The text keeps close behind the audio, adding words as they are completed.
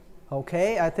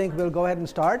Okay, I think we'll go ahead and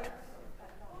start.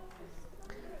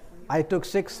 I took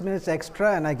 6 minutes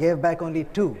extra and I gave back only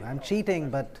 2. I'm cheating,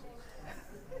 but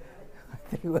I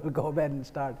think we'll go ahead and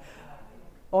start.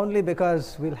 Only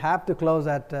because we'll have to close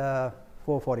at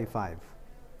 4:45.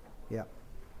 Yeah.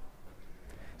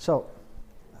 So,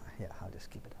 yeah, I'll just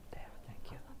keep it up there.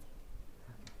 Thank you.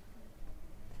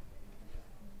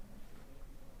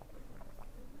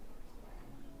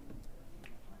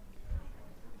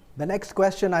 The next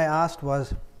question I asked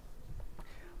was,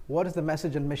 what is the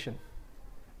message and mission?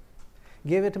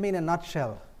 Give it to me in a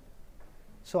nutshell.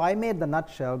 So I made the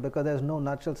nutshell because there's no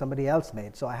nutshell somebody else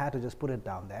made, so I had to just put it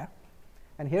down there.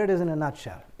 And here it is in a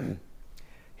nutshell.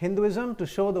 Hinduism to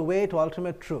show the way to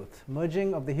ultimate truth,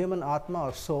 merging of the human Atma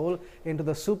or soul into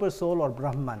the super soul or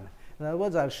Brahman. In other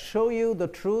words, I'll show you the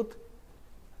truth,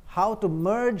 how to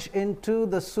merge into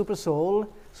the super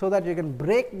soul so that you can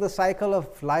break the cycle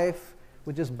of life,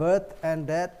 which is birth and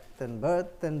death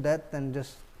and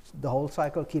just the whole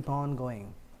cycle keep on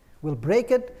going. We'll break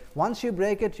it. Once you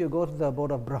break it, you go to the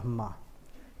abode of Brahma.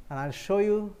 And I'll show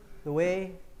you the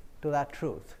way to that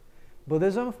truth.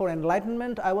 Buddhism, for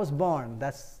enlightenment I was born.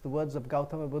 That's the words of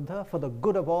Gautama Buddha, for the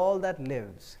good of all that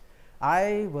lives.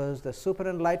 I was the super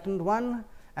enlightened one,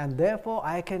 and therefore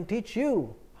I can teach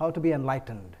you how to be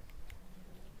enlightened.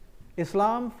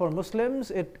 Islam, for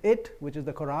Muslims, it, which is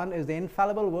the Quran, is the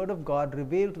infallible word of God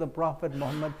revealed to the Prophet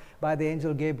Muhammad by the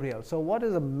angel Gabriel. So what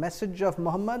is the message of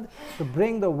Muhammad? To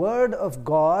bring the word of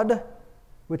God,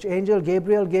 which angel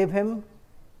Gabriel gave him,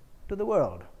 to the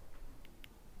world.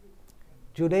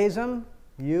 Judaism,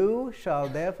 you shall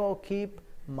therefore keep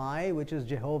my, which is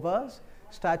Jehovah's,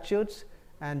 statutes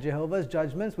and Jehovah's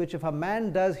judgments, which if a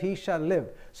man does, he shall live.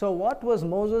 So what was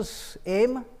Moses'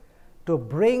 aim? To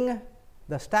bring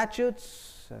the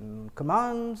statutes and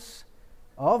commands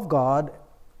of God,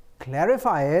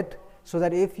 clarify it, so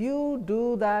that if you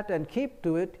do that and keep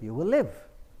to it, you will live.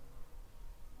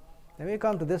 Then we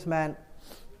come to this man.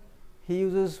 He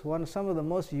uses some of the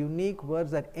most unique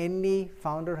words that any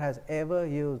founder has ever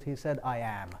used. He said, I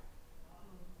am.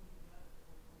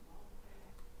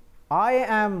 I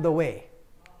am the way.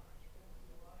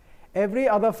 Every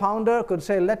other founder could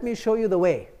say, let me show you the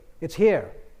way. It's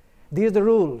here. These are the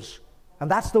rules. And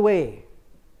that's the way.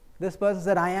 This person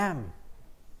said, I am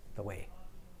the way.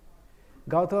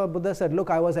 Gautama Buddha said, look,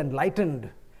 I was enlightened,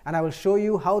 and I will show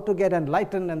you how to get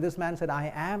enlightened. And this man said,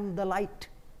 I am the light.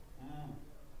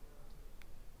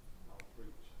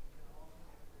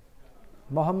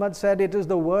 Muhammad said, it is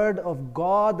the word of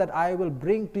God that I will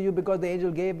bring to you because the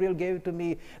angel Gabriel gave it to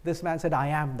me. This man said, I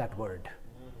am that word.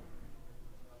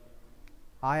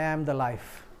 I am the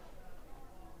life.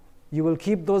 You will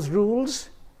keep those rules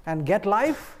and get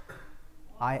life.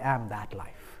 I am that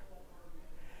life.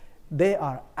 They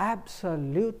are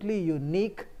absolutely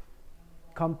unique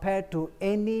compared to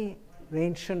any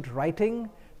ancient writing,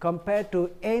 compared to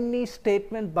any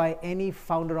statement by any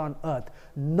founder on earth.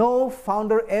 No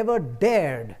founder ever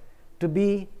dared to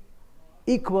be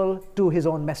equal to his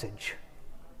own message.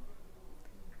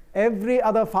 Every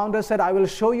other founder said, I will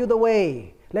show you the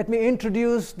way. Let me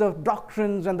introduce the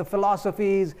doctrines and the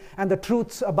philosophies and the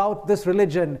truths about this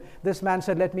religion. This man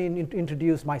said, let me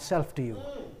introduce myself to you.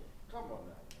 Come on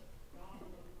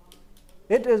now.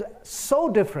 It is so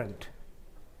different.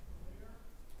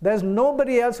 There's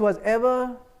nobody else who has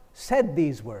ever said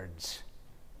these words.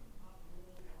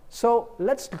 So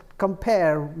let's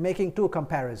compare, making 2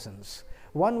 comparisons.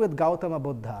 One with Gautama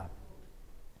Buddha.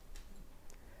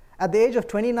 At the age of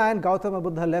 29, Gautama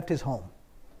Buddha left his home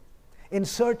in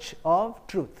search of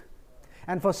truth.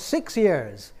 And for 6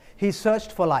 years, he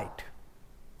searched for light.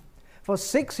 For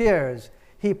 6 years,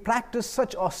 he practiced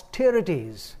such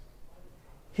austerities.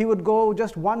 He would go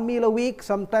just 1 meal a week,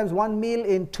 sometimes 1 meal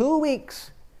in 2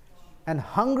 weeks. And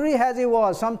hungry as he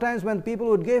was, sometimes when people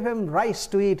would give him rice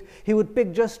to eat, he would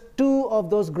pick just 2 of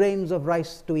those grains of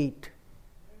rice to eat.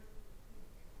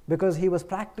 Because he was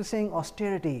practicing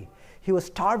austerity. He was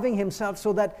starving himself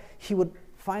so that he would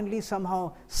finally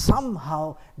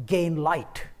somehow gain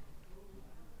light.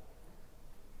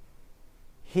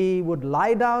 He would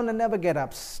lie down and never get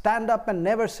up, stand up and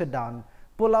never sit down,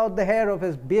 pull out the hair of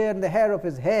his beard and the hair of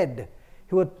his head.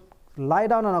 He would lie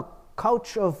down on a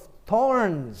couch of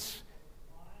thorns,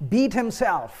 beat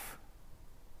himself,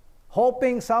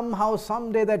 hoping somehow,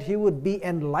 someday that he would be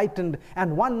enlightened.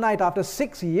 And one night after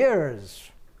 6 years,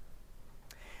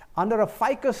 under a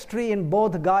ficus tree in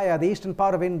Bodh Gaya, the eastern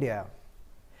part of India,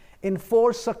 in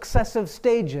 4 successive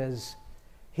stages,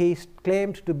 he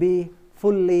claimed to be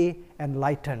fully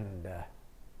enlightened.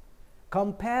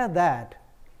 Compare that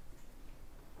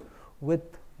with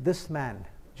this man,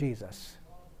 Jesus.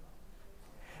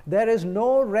 There is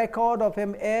no record of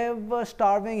him ever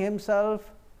starving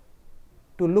himself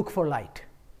to look for light.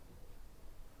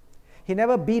 He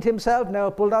never beat himself,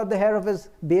 never pulled out the hair of his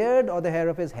beard or the hair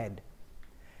of his head.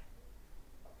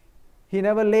 He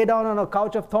never lay down on a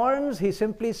couch of thorns. He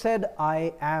simply said,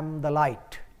 I am the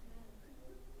light.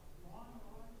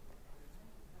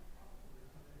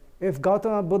 If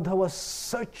Gautama Buddha was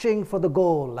searching for the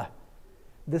goal,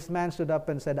 this man stood up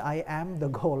and said, I am the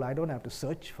goal. I don't have to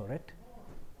search for it.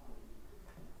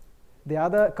 The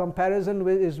other comparison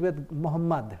is with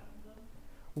Muhammad.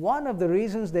 One of the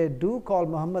reasons they do call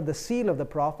Muhammad the seal of the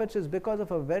prophets is because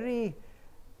of a very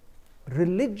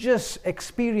religious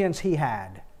experience he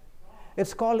had.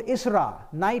 It's called Isra,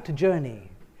 night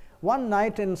journey. One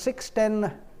night in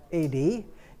 610 AD,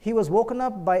 he was woken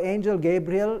up by angel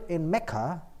Gabriel in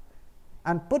Mecca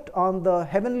and put on the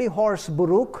heavenly horse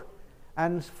Buruk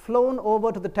and flown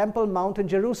over to the Temple Mount in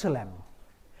Jerusalem.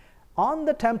 On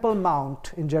the Temple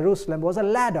Mount in Jerusalem was a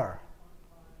ladder.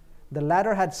 The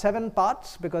ladder had 7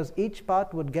 parts because each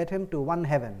part would get him to one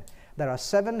heaven. There are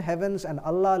 7 heavens and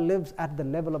Allah lives at the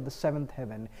level of the 7th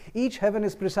heaven. Each heaven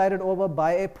is presided over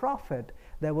by a prophet.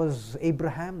 There was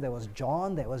Abraham, there was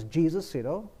John, there was Jesus,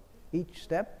 each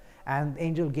step. And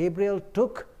Angel Gabriel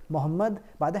took Muhammad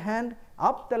by the hand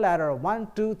up the ladder,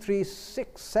 1, 2, 3,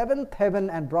 6, 7th heaven,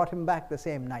 and brought him back the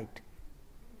same night.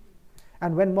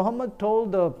 And when Muhammad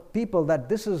told the people that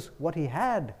this is what he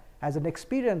had as an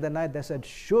experience that night, they said,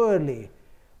 surely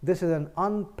this is an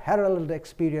unparalleled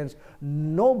experience.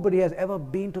 Nobody has ever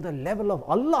been to the level of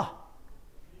Allah.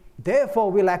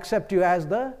 Therefore, we'll accept you as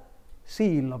the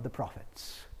seal of the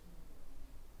prophets.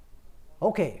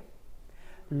 Okay,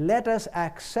 let us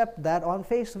accept that on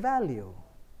face value.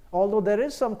 Although there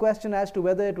is some question as to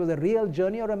whether it was a real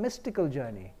journey or a mystical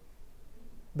journey.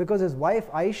 Because his wife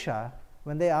Aisha,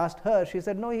 when they asked her, she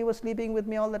said, no, he was sleeping with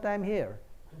me all the time here.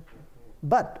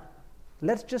 But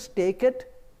let's just take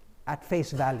it at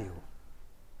face value.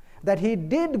 That he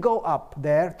did go up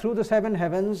there through the 7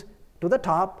 heavens to the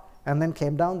top and then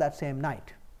came down that same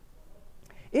night.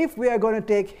 If we are going to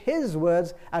take his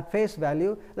words at face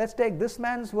value, let's take this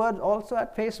man's words also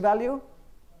at face value.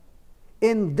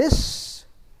 In this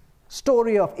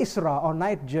story of Isra or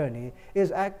night journey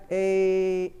is an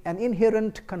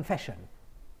inherent confession.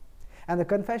 And the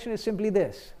confession is simply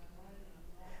this.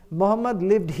 Muhammad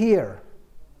lived here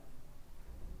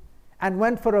and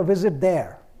went for a visit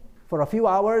there for a few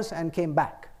hours and came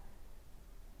back.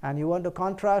 And you want to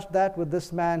contrast that with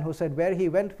this man who said, where he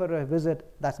went for a visit,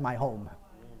 that's my home.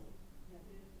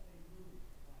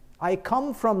 I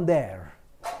come from there.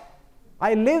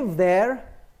 I live there,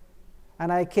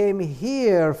 and I came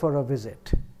here for a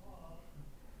visit.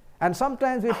 And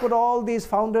sometimes we put all these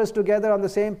founders together on the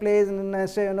same place and I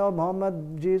say,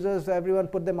 Muhammad, Jesus, everyone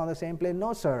put them on the same place.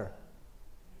 No, sir.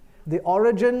 The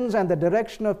origins and the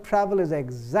direction of travel is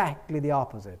exactly the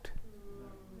opposite.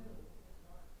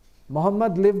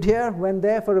 Muhammad lived here, went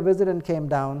there for a visit and came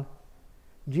down.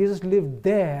 Jesus lived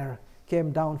there,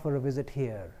 came down for a visit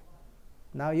here.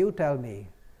 Now you tell me,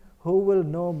 who will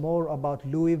know more about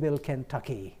Louisville,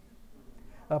 Kentucky?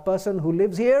 A person who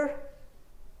lives here?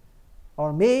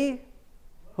 Or me,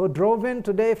 who drove in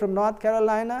today from North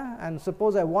Carolina, and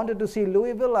suppose I wanted to see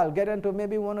Louisville, I'll get into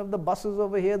maybe one of the buses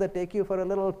over here that take you for a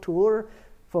little tour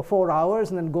for 4 hours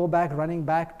and then go back, running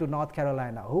back to North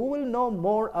Carolina. Who will know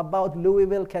more about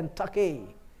Louisville,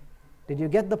 Kentucky? Did you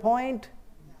get the point?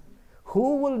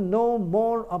 Who will know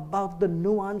more about the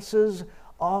nuances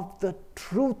of the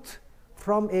truth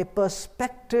from a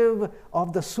perspective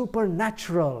of the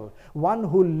supernatural? One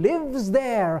who lives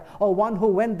there or one who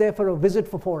went there for a visit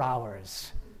for 4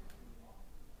 hours?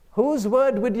 Whose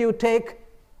word would you take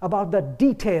about the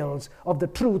details of the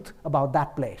truth about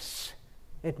that place?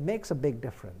 It makes a big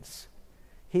difference.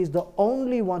 He's the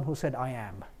only one who said, I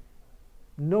am.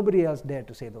 Nobody else dared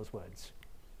to say those words.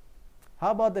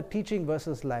 How about the teaching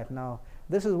versus life? Now,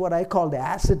 this is what I call the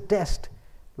acid test.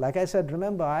 Like I said,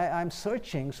 remember, I'm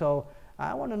searching, so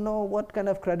I want to know what kind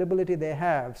of credibility they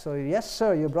have. So yes,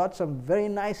 sir, you brought some very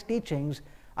nice teachings.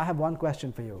 I have one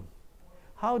question for you.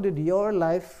 How did your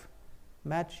life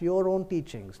match your own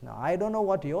teachings? Now, I don't know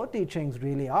what your teachings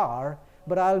really are,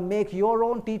 but I'll make your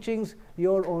own teachings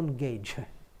your own gauge.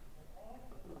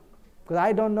 Because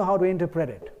I don't know how to interpret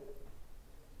it.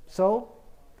 So,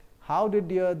 how did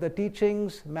the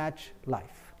teachings match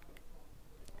life?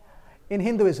 In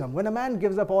Hinduism, when a man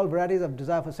gives up all varieties of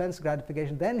desire for sense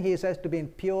gratification, then he is said to be in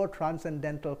pure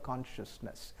transcendental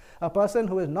consciousness. A person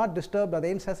who is not disturbed by the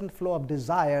incessant flow of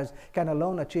desires can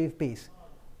alone achieve peace.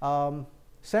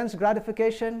 Sense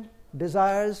gratification,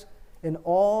 desires, in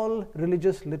all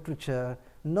religious literature,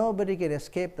 Nobody can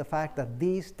escape the fact that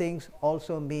these things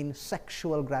also mean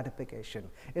sexual gratification.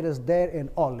 It is there in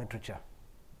all literature.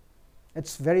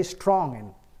 It's very strong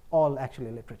in all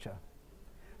actually literature.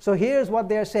 So here's what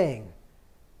they're saying.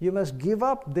 You must give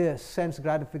up this sense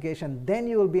gratification, then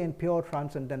you will be in pure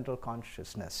transcendental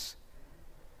consciousness.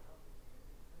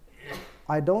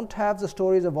 I don't have the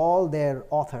stories of all their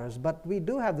authors, but we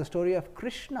do have the story of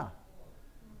Krishna,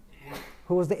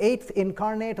 who was the 8th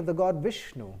incarnate of the god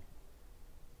Vishnu.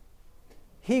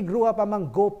 He grew up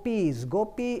among gopis.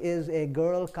 Gopi is a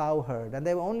girl cowherd, and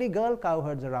there were only girl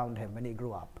cowherds around him when he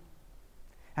grew up.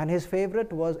 And his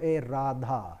favorite was a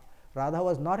Radha. Radha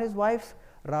was not his wife.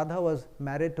 Radha was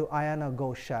married to Ayana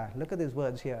Ghosha. Look at these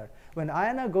words here. When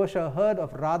Ayana Ghosha heard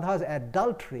of Radha's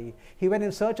adultery, he went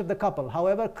in search of the couple.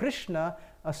 However, Krishna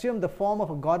assumed the form of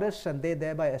a goddess, and they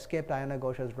thereby escaped Ayana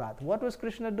Ghosha's wrath. What was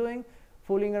Krishna doing?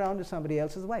 Fooling around with somebody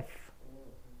else's wife.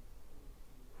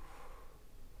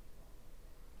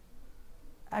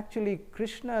 Actually,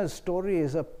 Krishna's story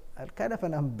is a kind of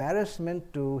an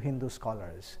embarrassment to Hindu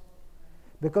scholars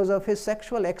because of his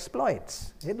sexual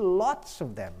exploits. He had lots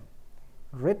of them,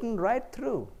 written right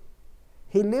through.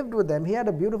 He lived with them. He had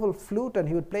a beautiful flute, and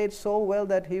he would play it so well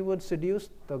that he would seduce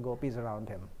the gopis around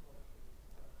him.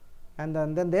 And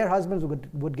then their husbands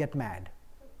would get mad.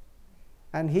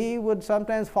 And he would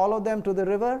sometimes follow them to the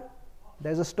river.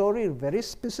 There's a story very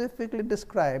specifically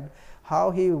described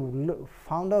how he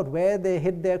found out where they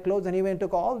hid their clothes, and he went and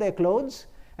took all their clothes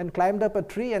and climbed up a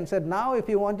tree and said, now if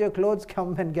you want your clothes,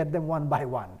 come and get them one by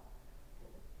one.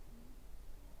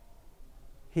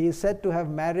 He is said to have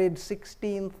married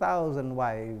 16,000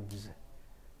 wives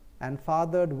and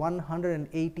fathered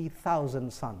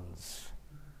 180,000 sons.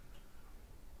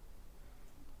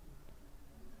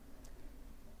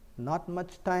 Not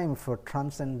much time for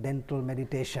transcendental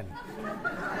meditation.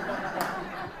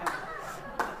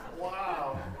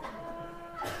 Wow.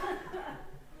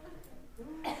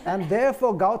 And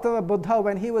therefore, Gautama Buddha,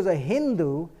 when he was a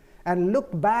Hindu and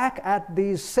looked back at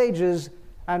these sages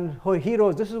and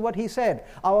heroes, this is what he said.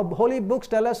 Our holy books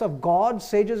tell us of gods,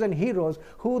 sages, and heroes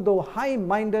who, though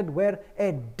high-minded, were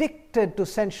addicted to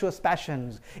sensuous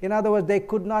passions. In other words, they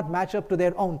could not match up to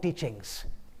their own teachings.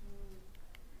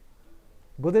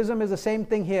 Buddhism is the same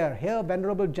thing here. Here,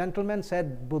 Venerable Gentleman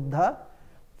said, Buddha,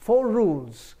 4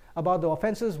 rules about the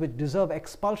offenses which deserve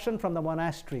expulsion from the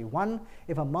monastery. 1,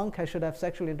 if a monk should have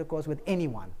sexual intercourse with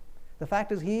anyone. The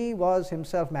fact is, he was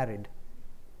himself married.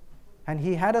 And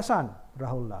he had a son,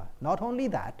 Rahula. Not only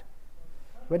that,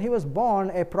 when he was born,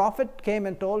 a prophet came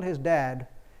and told his dad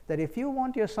that if you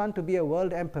want your son to be a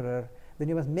world emperor, then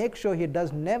you must make sure he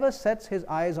never sets his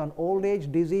eyes on old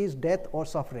age, disease, death, or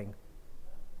suffering.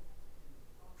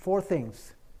 4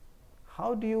 things.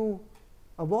 How do you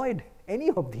avoid any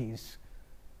of these?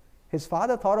 His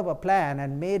father thought of a plan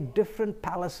and made different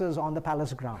palaces on the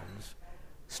palace grounds,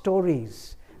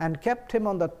 stories, and kept him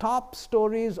on the top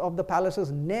stories of the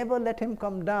palaces, never let him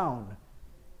come down.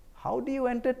 How do you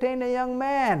entertain a young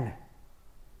man?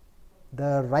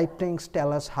 The writings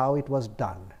tell us how it was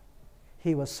done.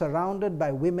 He was surrounded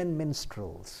by women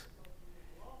minstrels.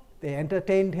 They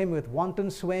entertained him with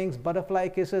wanton swings, butterfly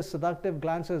kisses, seductive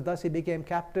glances. Thus he became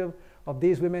captive of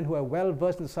these women who are well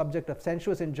versed in the subject of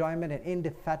sensuous enjoyment and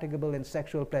indefatigable in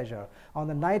sexual pleasure. On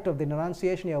the night of the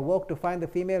Renunciation, he awoke to find the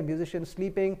female musicians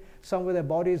sleeping, some with their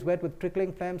bodies wet with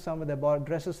trickling phlegm, some with their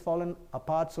dresses fallen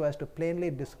apart so as to plainly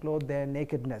disclose their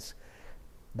nakedness.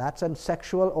 That's a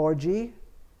sexual orgy,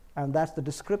 and that's the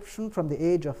description from the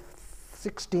age of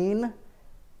 16,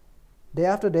 day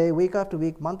after day, week after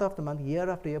week, month after month, year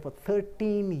after year, for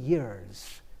 13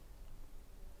 years.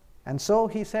 And so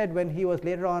he said, when he was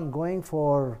later on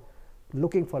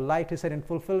looking for light, he said, in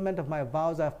fulfillment of my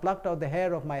vows, I have plucked out the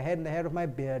hair of my head and the hair of my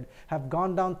beard, have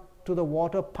gone down to the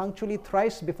water punctually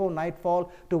thrice before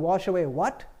nightfall to wash away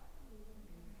what?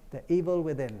 The evil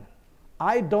within.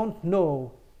 I don't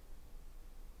know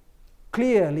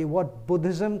clearly what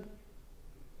Buddhism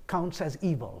counts as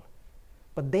evil,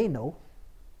 but they know.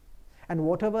 And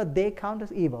whatever they count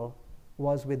as evil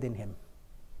was within him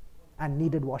and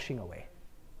needed washing away.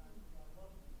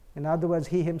 In other words,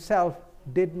 he himself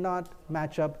did not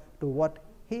match up to what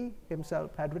he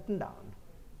himself had written down.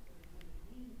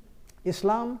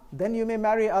 Islam, then you may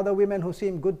marry other women who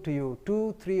seem good to you,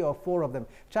 2, 3, or 4 of them.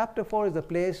 Chapter 4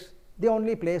 is the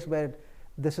only place where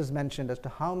this is mentioned as to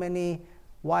how many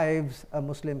wives a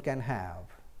Muslim can have.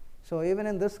 So even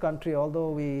in this country,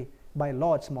 although by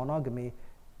law it's monogamy,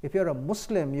 if you're a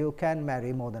Muslim, you can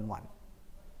marry more than one.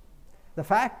 The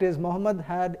fact is, Muhammad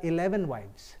had 11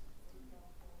 wives.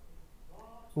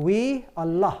 We,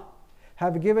 Allah,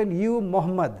 have given you,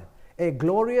 Muhammad, a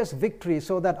glorious victory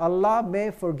so that Allah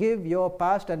may forgive your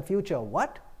past and future.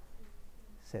 What?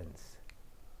 Sins.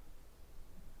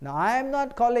 Now, I am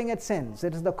not calling it sins.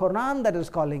 It is the Quran that is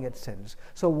calling it sins.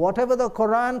 So whatever the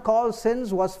Quran calls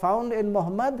sins was found in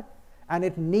Muhammad, and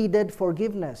it needed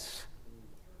forgiveness.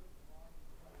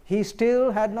 He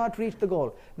still had not reached the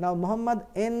goal. Now, Muhammad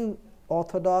in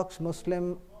Orthodox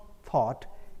Muslim thought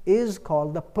is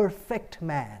called the perfect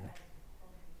man.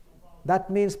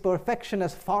 That means perfection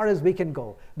as far as we can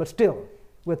go. But still,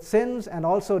 with sins, and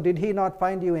also did he not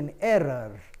find you in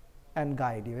error and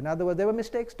guide you? In other words, there were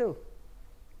mistakes too.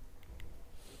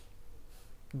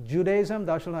 Judaism,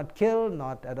 thou shalt not kill,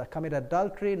 not commit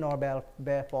adultery, nor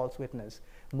bear false witness.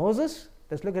 Moses,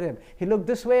 let's look at him. He looked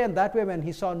this way and that way. When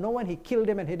he saw no one, he killed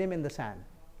him and hid him in the sand.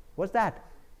 What's that?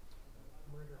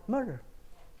 Murder.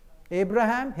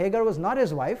 Abraham, Hagar was not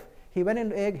his wife. He went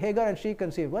into Hagar and she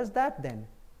conceived. What's that then?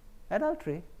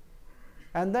 Adultery.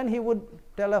 And then he would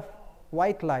tell a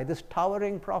white lie. This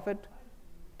towering prophet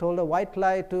told a white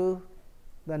lie to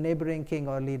the neighboring king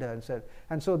or leader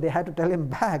and so they had to tell him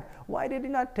back, why did he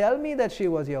not tell me that she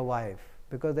was your wife?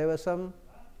 Because there were some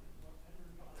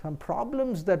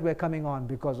problems that were coming on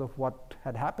because of what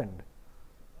had happened.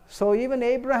 So even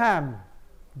Abraham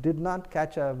did not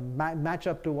catch a match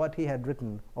up to what he had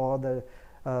written or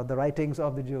the writings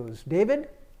of the Jews.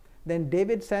 Then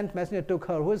David sent messenger, took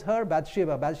her. Who is her?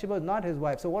 Bathsheba. Bathsheba was not his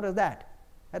wife. So what is that?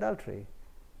 Adultery.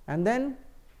 And then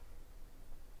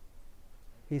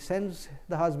he sends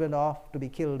the husband off to be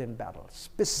killed in battle.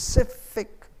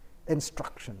 Specific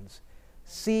instructions.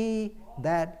 See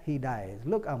that he dies.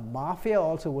 Look, a mafia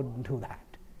also wouldn't do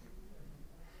that.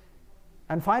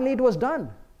 And finally it was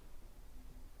done.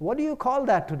 What do you call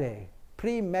that today?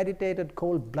 Premeditated,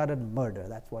 cold-blooded murder.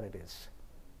 That's what it is.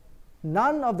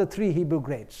 None of the three Hebrew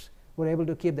greats were able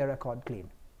to keep their record clean.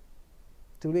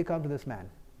 Till we come to this man.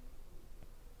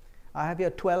 I have here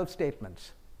 12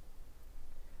 statements.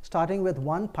 Starting with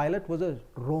one, Pilate was a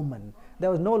Roman.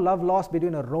 There was no love lost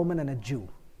between a Roman and a Jew.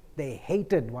 They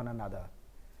hated one another.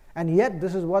 And yet,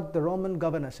 this is what the Roman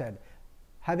governor said.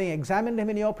 Having examined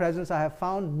him in your presence, I have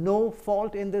found no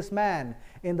fault in this man.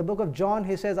 In the book of John,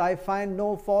 he says, I find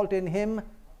no fault in him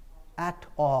at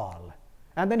all.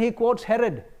 And then he quotes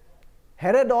Herod.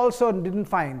 Herod also didn't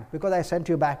find, because I sent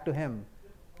you back to him.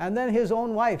 And then his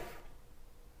own wife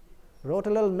wrote a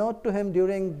little note to him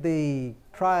during the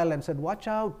trial and said, watch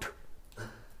out.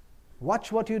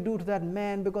 Watch what you do to that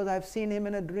man, because I've seen him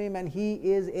in a dream and he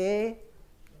is a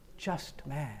just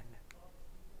man.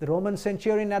 The Roman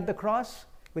centurion at the cross,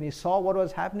 when he saw what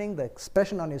was happening, the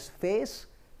expression on his face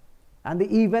and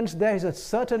the events there, he said,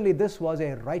 certainly this was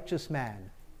a righteous man.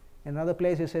 In another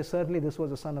place he says, certainly this was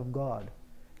the Son of God.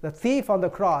 The thief on the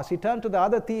cross, he turned to the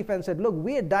other thief and said, look,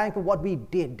 we are dying for what we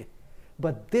did.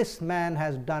 But this man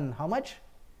has done how much?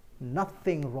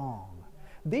 Nothing wrong.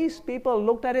 These people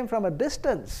looked at him from a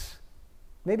distance.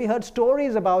 Maybe heard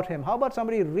stories about him. How about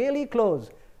somebody really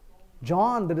close?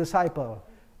 John, the disciple.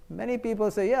 Many people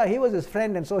say, yeah, he was his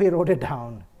friend and so he wrote it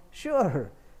down.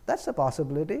 Sure, that's a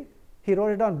possibility. He wrote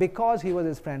it down because he was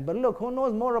his friend. But look, who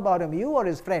knows more about him, you or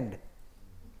his friend?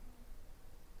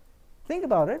 Think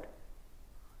about it.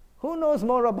 Who knows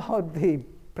more about the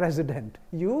president,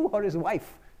 you or his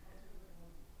wife?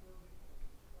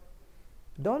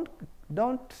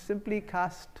 Don't simply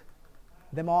cast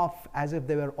them off as if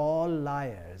they were all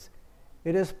liars.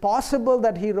 It is possible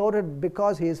that he wrote it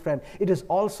because he is friend. It is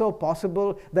also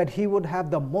possible that he would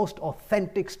have the most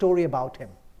authentic story about him.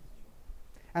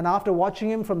 And after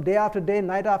watching him from day after day,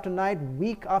 night after night,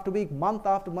 week after week, month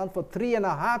after month for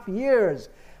 3.5 years,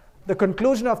 the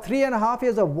conclusion of 3.5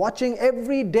 years of watching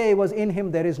every day was, in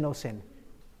him there is no sin.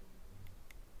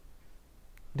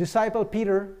 Disciple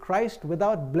Peter, Christ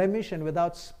without blemish and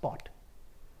without spot.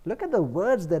 Look at the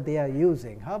words that they are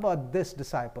using. How about this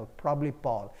disciple, probably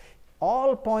Paul?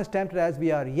 All points tempted as we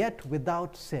are, yet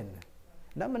without sin.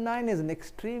 Number 9 is an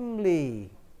extremely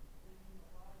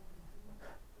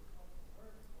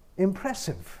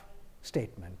impressive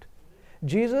statement.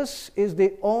 Jesus is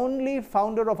the only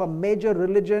founder of a major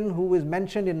religion who is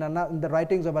mentioned in the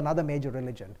writings of another major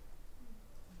religion.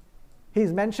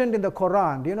 He's mentioned in the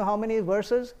Quran. Do you know how many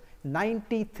verses?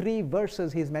 93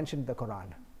 verses he's mentioned in the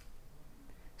Quran.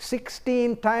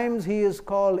 16 times he is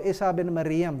called Isa bin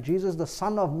Maryam, Jesus the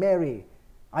son of Mary,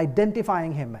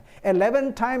 identifying him.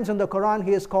 11 times in the Quran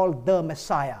he is called the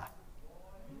Messiah.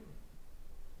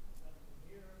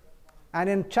 And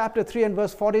in chapter 3 and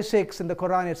verse 46 in the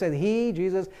Quran it says, he,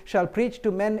 Jesus, shall preach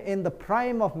to men in the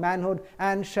prime of manhood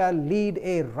and shall lead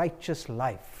a righteous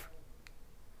life.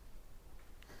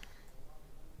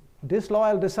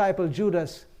 Disloyal disciple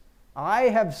Judas, I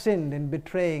have sinned in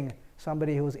betraying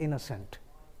somebody who is innocent.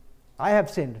 I have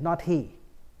sinned, not he.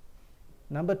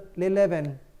 Number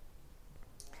 11,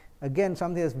 again,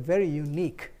 something that's very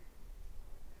unique.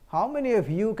 How many of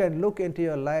you can look into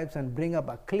your lives and bring up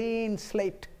a clean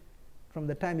slate from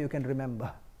the time you can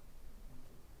remember?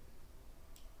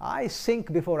 I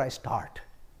sink before I start.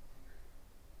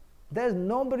 There's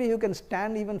nobody who can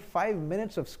stand even 5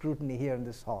 minutes of scrutiny here in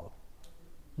this hall.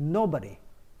 Nobody.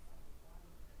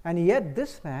 And yet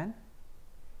this man,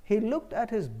 he looked at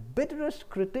his bitterest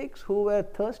critics who were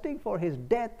thirsting for his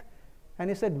death, and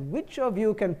he said, which of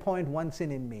you can point one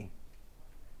sin in me?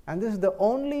 And this is the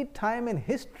only time in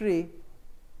history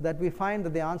that we find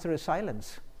that the answer is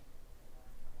silence.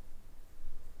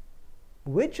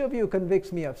 Which of you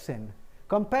convicts me of sin?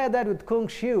 Compare that with Kung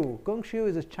Xiu. Kung Xiu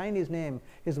is his Chinese name.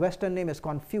 His Western name is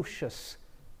Confucius,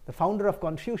 the founder of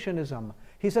Confucianism.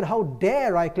 He said, how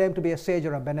dare I claim to be a sage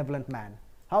or a benevolent man?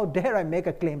 How dare I make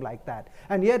a claim like that?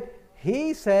 And yet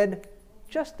he said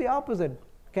just the opposite.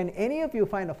 Can any of you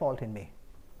find a fault in me?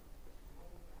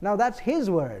 Now that's his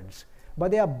words, but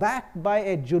they are backed by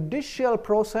a judicial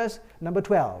process. Number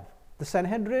 12. The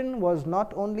Sanhedrin was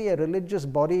not only a religious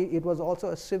body, it was also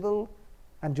a civil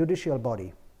and judicial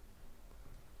body.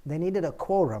 They needed a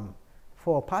quorum.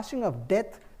 For passing of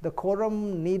death, the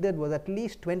quorum needed was at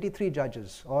least 23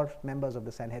 judges or members of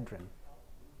the Sanhedrin.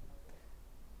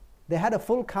 They had a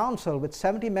full council with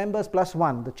 70 members plus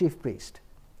one, the chief priest.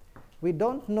 We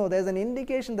don't know. There's an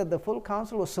indication that the full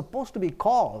council was supposed to be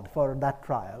called for that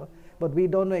trial, but we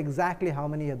don't know exactly how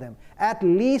many of them. At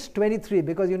least 23,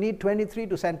 because you need 23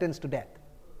 to sentence to death.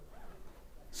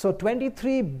 So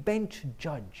 23 bench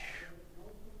judge.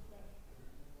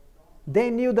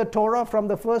 They knew the Torah from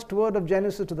the first word of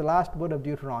Genesis to the last word of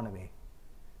Deuteronomy.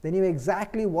 They knew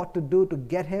exactly what to do to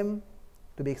get him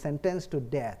to be sentenced to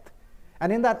death.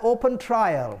 And in that open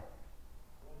trial,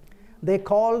 they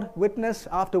called witness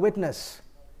after witness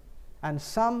and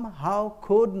somehow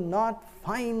could not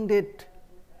find it.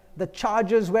 The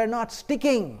charges were not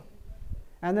sticking.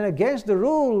 And then against the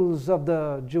rules of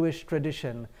the Jewish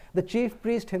tradition, the chief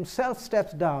priest himself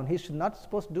steps down. He's not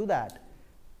supposed to do that.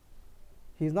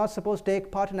 He's not supposed to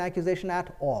take part in accusation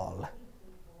at all.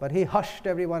 But he hushed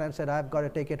everyone and said, I've got to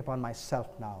take it upon myself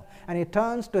now. And he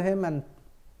turns to him and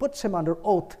puts him under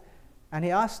oath. And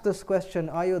he asks this question,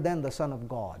 are you then the Son of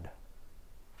God?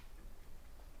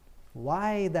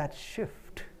 Why that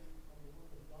shift?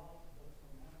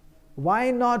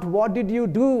 Why not what did you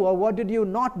do or what did you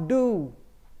not do?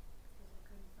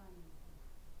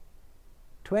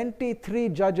 23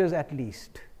 judges at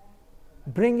least,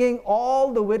 bringing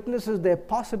all the witnesses they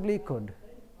possibly could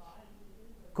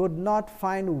not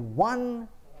find one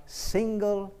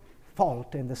single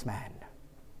fault in this man.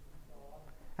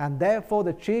 And therefore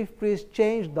the chief priest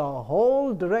changed the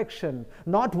whole direction.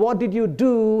 Not what did you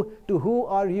do to who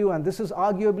are you. And this is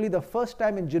arguably the first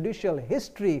time in judicial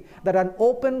history that an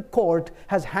open court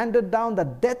has handed down the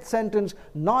death sentence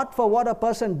not for what a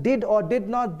person did or did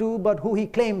not do, but who he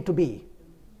claimed to be.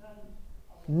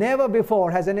 Never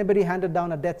before has anybody handed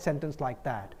down a death sentence like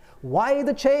that. Why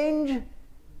the change?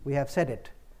 We have said it.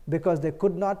 Because they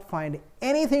could not find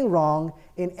anything wrong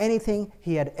in anything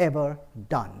he had ever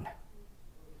done.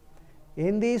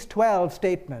 In these 12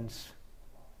 statements,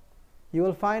 you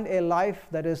will find a life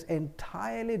that is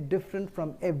entirely different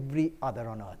from every other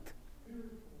on earth.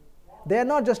 They are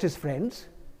not just his friends.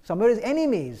 Some were his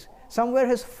enemies. Some were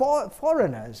his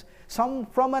foreigners. Some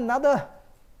from another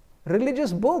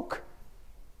religious book,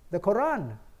 the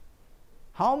Quran.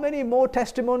 How many more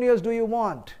testimonials do you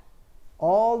want?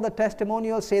 All the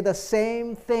testimonials say the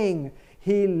same thing.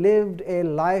 He lived a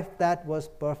life that was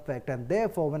perfect. And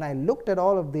therefore, when I looked at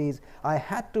all of these, I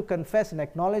had to confess and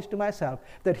acknowledge to myself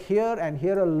that here and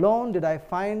here alone did I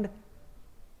find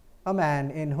a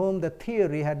man in whom the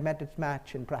theory had met its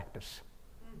match in practice,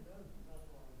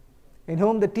 in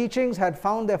whom the teachings had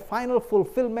found their final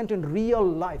fulfillment in real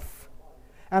life.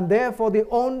 And therefore, the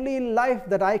only life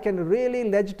that I can really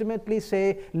legitimately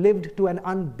say lived to an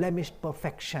unblemished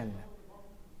perfection.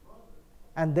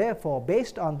 And therefore,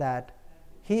 based on that,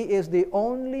 he is the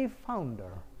only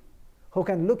founder who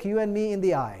can look you and me in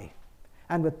the eye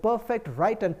and with perfect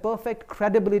right and perfect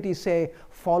credibility say,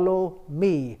 follow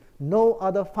me. No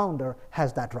other founder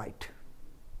has that right.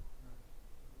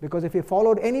 Because if you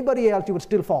followed anybody else, you would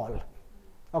still fall,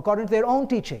 according to their own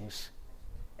teachings,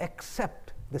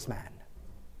 except this man.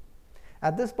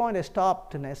 At this point, I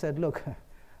stopped and I said, look,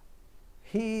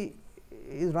 he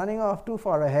is running off too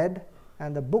far ahead,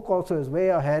 and the book also is way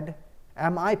ahead.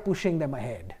 Am I pushing them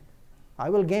ahead? I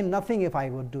will gain nothing if I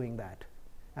were doing that.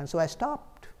 And so I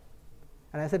stopped.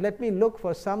 And I said, let me look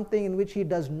for something in which he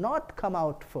does not come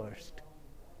out first.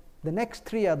 The next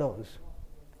three are those.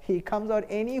 He comes out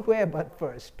anywhere but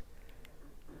first.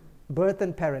 Birth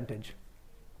and parentage.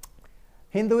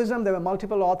 Hinduism, there were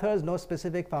multiple authors, no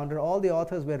specific founder. All the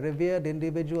authors were revered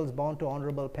individuals born to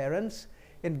honorable parents.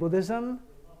 In Buddhism,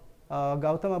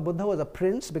 Gautama Buddha was a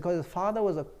prince because his father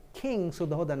was a king,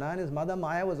 Subodh, and his mother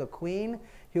Maya was a queen.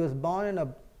 He was born in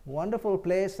a wonderful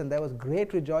place, and there was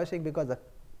great rejoicing because a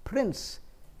prince,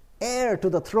 heir to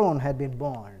the throne, had been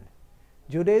born.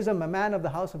 Judaism, a man of the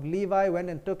house of Levi went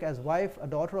and took as wife a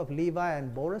daughter of Levi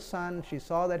and bore a son. She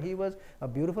saw that he was a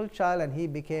beautiful child, and he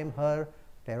became her,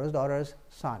 Pharaoh's daughter's,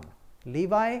 son.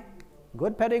 Levi,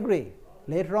 good pedigree.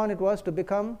 Later on, it was to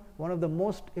become one of the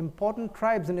most important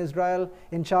tribes in Israel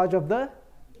in charge of the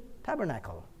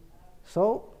tabernacle.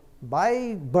 So,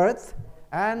 by birth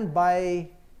and by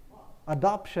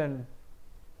adoption,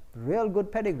 real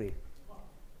good pedigree.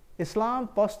 Islam,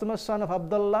 posthumous son of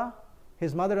Abdullah,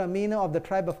 his mother Amina of the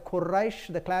tribe of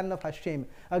Quraysh, the clan of Hashim.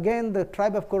 Again, the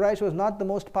tribe of Quraysh was not the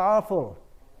most powerful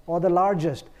or the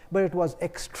largest, but it was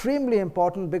extremely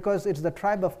important because it's the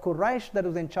tribe of Quraysh that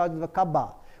was in charge of the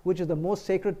Kaaba, which is the most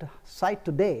sacred site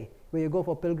today where you go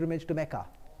for pilgrimage to Mecca.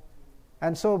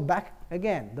 And so back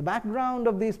again, the background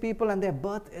of these people and their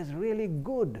birth is really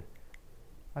good.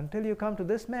 Until you come to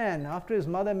this man. After his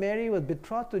mother Mary was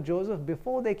betrothed to Joseph,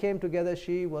 before they came together,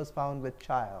 she was found with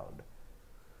child.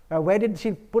 Where did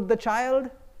she put the child?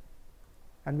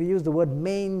 And we use the word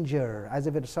manger as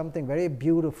if it's something very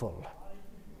beautiful.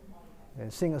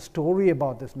 Sing a story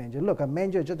about this manger. Look, a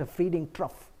manger is just a feeding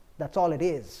trough. That's all it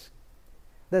is.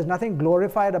 There's nothing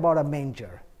glorified about a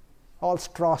manger. All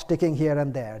straw sticking here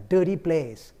and there. Dirty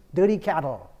place. Dirty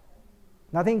cattle.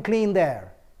 Nothing clean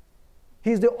there.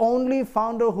 He's the only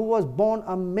founder who was born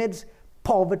amidst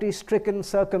poverty-stricken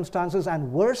circumstances,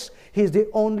 and worse, he's the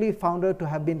only founder to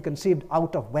have been conceived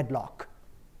out of wedlock.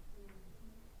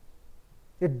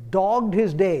 It dogged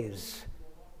his days.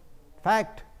 In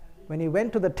fact, when he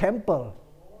went to the temple,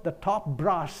 the top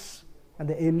brass and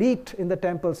the elite in the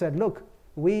temple said, look,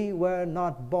 we were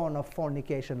not born of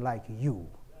fornication like you.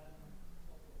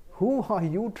 Who are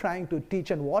you trying to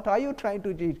teach, and what are you trying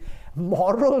to teach?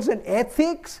 Morals and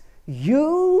ethics?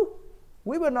 You?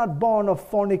 We were not born of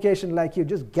fornication like you.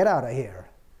 Just get out of here.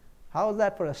 How is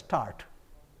that for a start?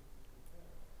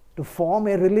 To form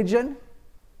a religion?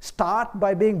 Start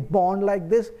by being born like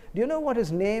this? Do you know what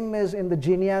his name is in the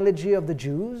genealogy of the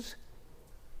Jews?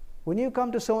 When you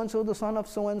come to so-and-so, the son of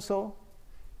so-and-so,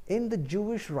 in the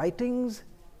Jewish writings,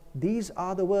 these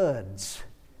are the words.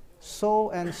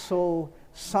 So-and-so,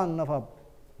 son of a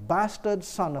bastard,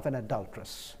 son of an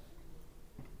adulteress.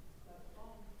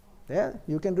 There,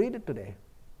 you can read it today.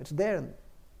 It's there.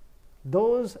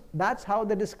 That's how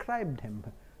they described him.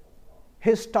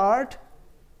 His start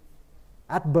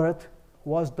at birth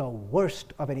was the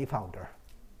worst of any founder.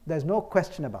 There's no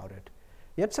question about it.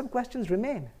 Yet some questions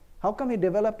remain. How come he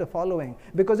developed a following?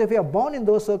 Because if you are born in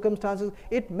those circumstances,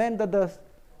 it meant that the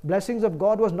blessings of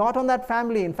God was not on that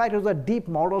family. In fact, it was a deep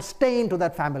moral stain to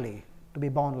that family to be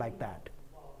born like that.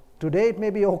 Today it may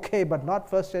be okay, but not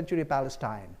first century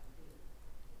Palestine.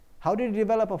 How did he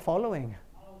develop a following?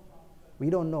 We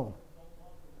don't know.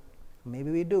 Maybe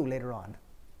we do later on.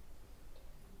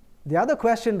 The other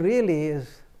question really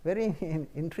is very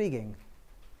intriguing.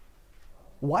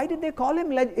 Why did they call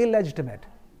him illegitimate?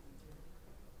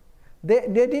 They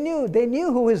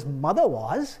knew who his mother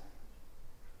was.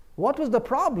 What was the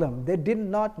problem? They did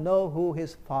not know who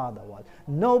his father was.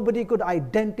 Nobody could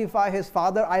identify his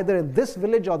father either in this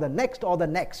village or the next or the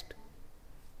next.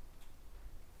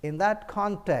 In that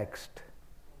context,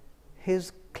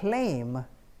 his claim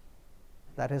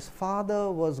that his father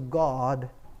was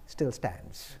God still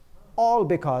stands. All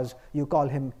because you call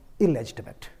him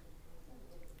illegitimate.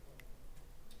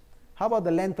 How about the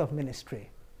length of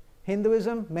ministry?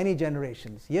 Hinduism, many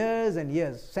generations, years and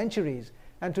years, centuries,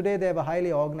 and today they have a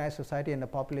highly organized society and a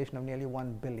population of nearly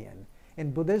 1 billion.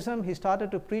 In Buddhism, he started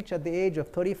to preach at the age of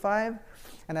 35,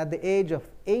 and at the age of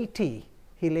 80,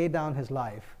 he laid down his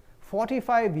life.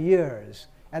 45 years.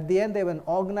 At the end, they were an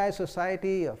organized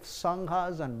society of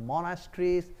sanghas and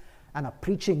monasteries and a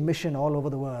preaching mission all over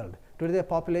the world. Today, their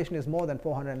population is more than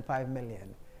 405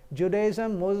 million.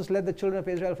 Judaism, Moses led the children of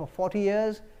Israel for 40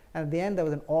 years, and at the end, there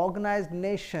was an organized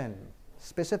nation,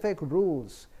 specific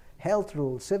rules, health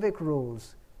rules, civic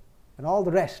rules, and all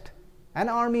the rest, and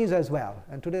armies as well.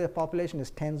 And today, the population is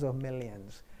tens of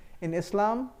millions. In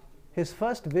Islam, his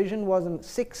first vision was in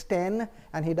 610,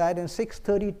 and he died in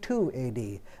 632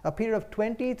 AD, a period of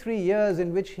 23 years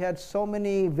in which he had so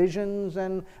many visions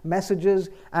and messages,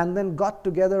 and then got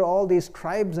together all these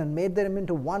tribes and made them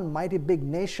into one mighty big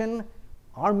nation,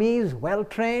 armies,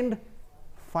 well-trained,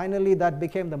 finally that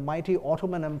became the mighty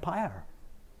Ottoman Empire.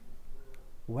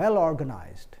 Well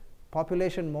organized,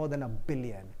 population more than 1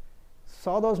 billion.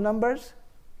 Saw those numbers?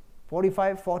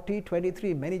 45, 40,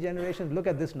 23, many generations. Look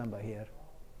at this number here.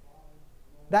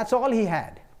 That's all he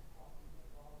had.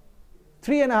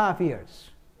 3.5 years.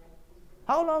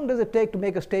 How long does it take to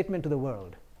make a statement to the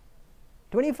world?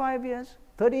 25 years?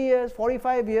 30 years?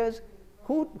 45 years?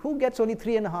 Who gets only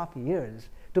 3.5 years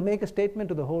to make a statement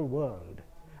to the whole world?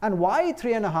 And why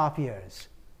 3.5 years?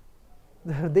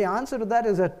 The answer to that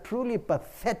is a truly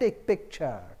pathetic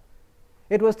picture.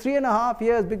 It was 3.5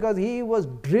 years because he was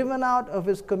driven out of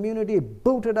his community,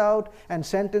 booted out, and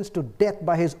sentenced to death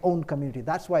by his own community.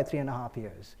 That's why 3.5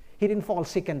 years. He didn't fall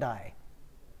sick and die.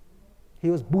 He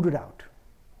was booted out.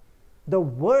 The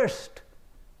worst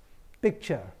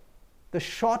picture, the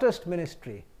shortest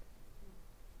ministry.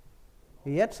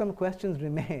 Yet some questions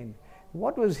remain.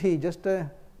 What was he? Just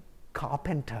a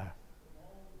carpenter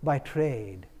by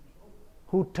trade,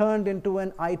 who turned into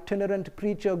an itinerant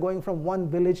preacher going from one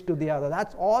village to the other.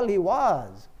 That's all he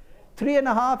was.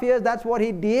 3.5 years, that's what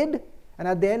he did. And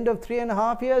at the end of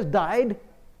 3.5 years, died,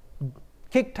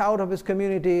 kicked out of his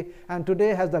community, and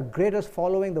today has the greatest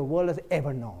following the world has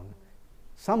ever known.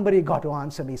 Somebody got to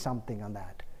answer me something on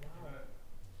that.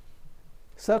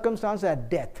 Circumstance at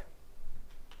death.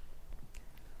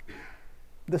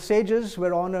 The sages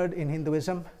were honored in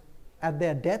Hinduism. At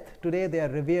their death, today they are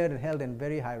revered and held in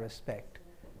very high respect.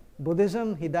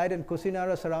 Buddhism, he died in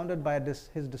Kusinara surrounded by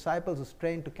his disciples who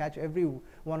strained to catch every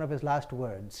one of his last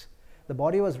words. The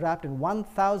body was wrapped in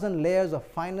 1,000 layers of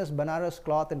finest Banaras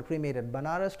cloth and cremated.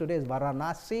 Banaras today is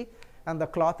Varanasi, and the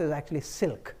cloth is actually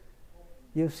silk.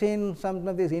 You've seen some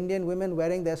of these Indian women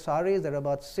wearing their saris. They're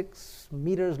about 6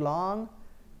 meters long.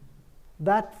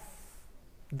 That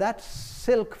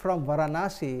silk from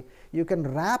Varanasi, you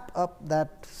can wrap up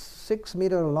that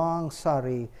 6-meter long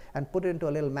sari and put it into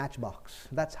a little matchbox.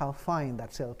 That's how fine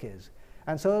that silk is.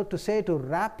 And so to say to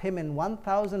wrap him in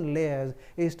 1,000 layers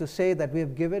is to say that we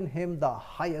have given him the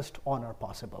highest honor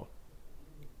possible.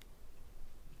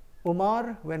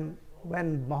 Umar, when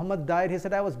Muhammad died, he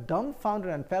said, I was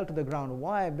dumbfounded and fell to the ground.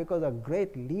 Why? Because a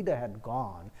great leader had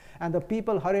gone. And the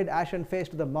people hurried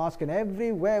ashen-faced to the mosque, and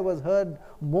everywhere was heard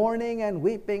mourning and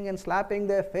weeping and slapping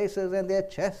their faces and their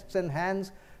chests and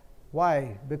hands.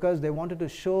 Why? Because they wanted to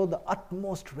show the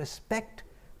utmost respect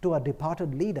to a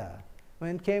departed leader.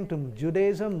 When it came to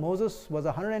Judaism, Moses was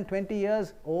 120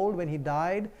 years old when he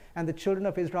died, and the children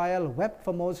of Israel wept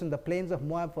for Moses in the plains of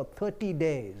Moab for 30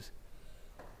 days.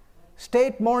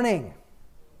 State mourning.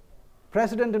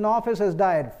 President in office has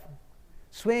died.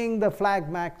 Swing the flag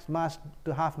mast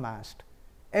to half-mast.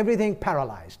 Everything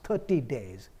paralyzed, 30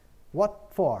 days. What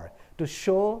for? To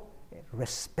show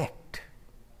respect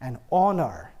and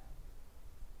honor.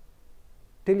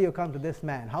 Till you come to this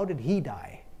man. How did he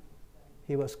die?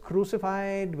 He was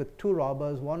crucified with 2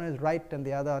 robbers, one on his right and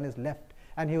the other on his left,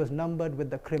 and he was numbered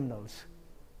with the criminals.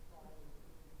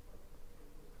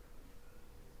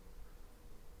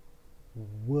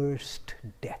 Worst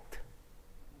death.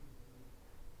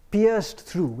 Pierced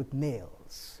through with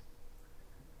nails.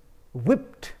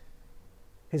 Whipped,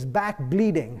 his back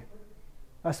bleeding,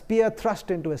 a spear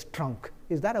thrust into his trunk.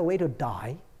 Is that a way to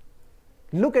die?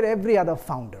 Look at every other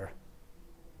founder.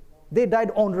 They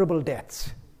died honorable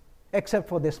deaths, except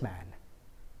for this man.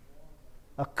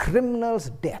 A criminal's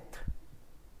death.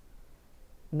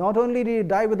 Not only did he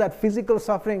die with that physical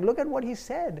suffering, look at what he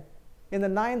said. In the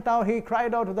 9th hour, he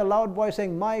cried out with a loud voice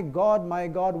saying, my God,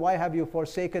 why have you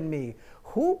forsaken me?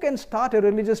 Who can start a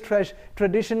religious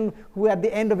tradition who at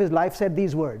the end of his life said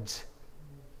these words?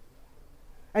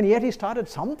 And yet he started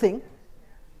something.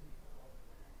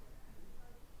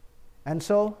 And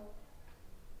so,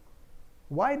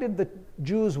 why did the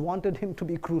Jews wanted him to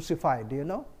be crucified? Do you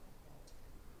know?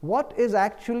 What is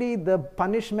actually the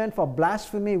punishment for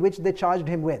blasphemy which they charged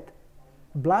him with?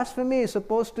 Blasphemy is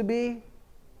supposed to be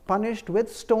punished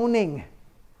with stoning,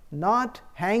 not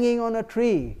hanging on a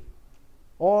tree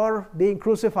or being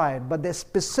crucified. But they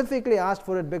specifically asked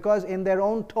for it because in their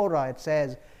own Torah it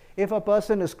says, if a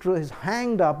person is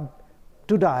hanged up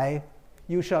to die,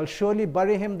 you shall surely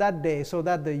bury him that day, so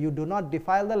that you do not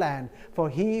defile the land, for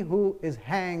he who is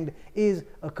hanged is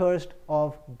accursed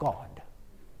of God.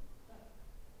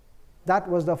 That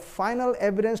was the final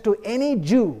evidence to any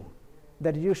Jew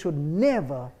that you should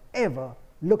never, ever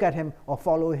look at him or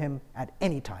follow him at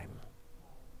any time.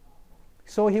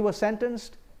 So he was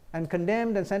sentenced and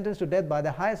condemned and sentenced to death by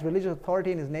the highest religious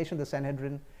authority in his nation, the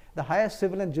Sanhedrin, the highest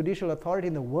civil and judicial authority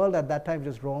in the world at that time, which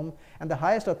is Rome, and the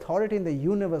highest authority in the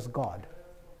universe, God.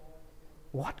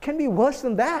 What can be worse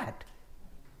than that?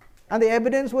 And the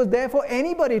evidence was there for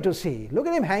anybody to see. Look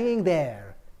at him hanging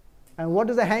there. And what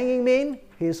does the hanging mean?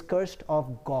 He is cursed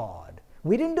of God.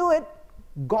 We didn't do it.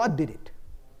 God did it.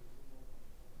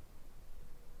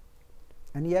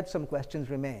 And yet some questions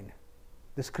remain.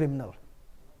 This criminal.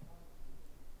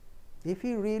 If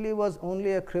he really was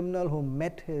only a criminal who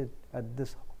met at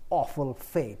this awful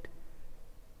fate,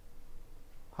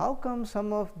 how come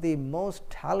some of the most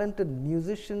talented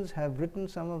musicians have written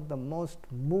some of the most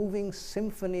moving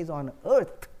symphonies on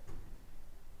earth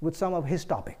with some of his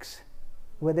topics?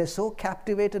 Were they so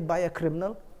captivated by a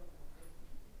criminal?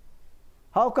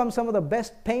 How come some of the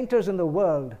best painters in the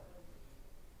world,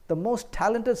 the most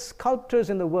talented sculptors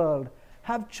in the world,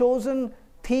 have chosen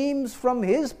themes from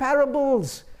his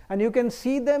parables? And you can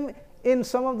see them in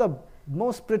some of the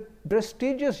most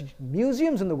prestigious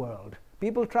museums in the world.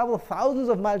 People travel thousands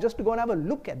of miles just to go and have a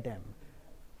look at them.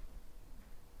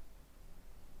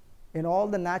 In all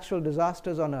the natural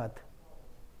disasters on earth,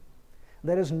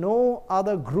 there is no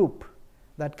other group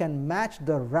that can match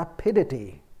the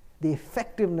rapidity, the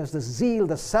effectiveness, the zeal,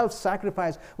 the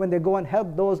self-sacrifice when they go and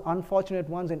help those unfortunate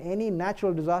ones in any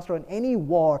natural disaster or in any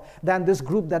war than this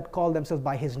group that call themselves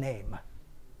by his name.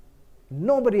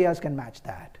 Nobody else can match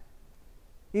that.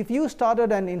 If you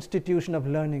started an institution of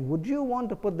learning, would you want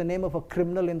to put the name of a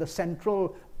criminal in the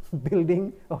central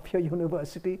building of your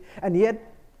university? And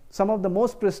yet, some of the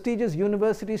most prestigious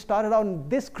universities started out in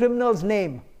this criminal's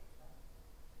name.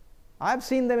 I've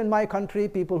seen them in my country,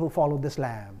 people who follow this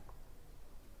Lamb.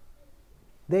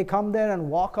 They come there and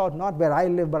walk out, not where I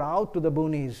live, but out to the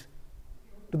boonies,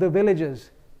 to the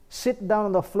villages, sit down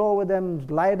on the floor with them,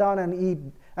 lie down and eat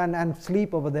and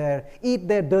sleep over there, eat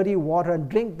their dirty water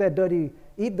and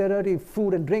eat their dirty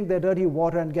food and drink their dirty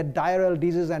water and get diarrheal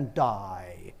diseases and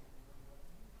die.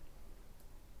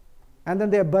 And then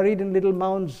they're buried in little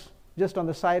mounds just on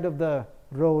the side of the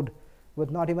road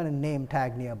with not even a name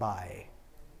tag nearby.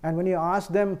 And when you ask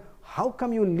them, how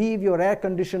come you leave your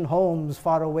air-conditioned homes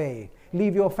far away,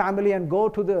 leave your family and go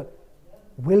to the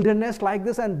wilderness like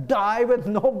this and die with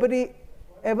nobody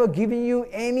ever giving you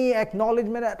any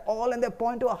acknowledgement at all, and they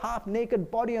point to a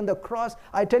half-naked body on the cross,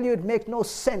 I tell you, it makes no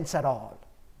sense at all.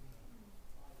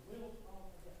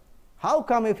 How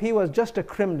come if he was just a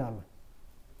criminal,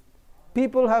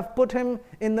 people have put him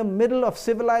in the middle of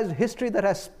civilized history that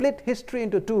has split history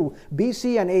into two,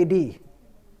 BC and AD?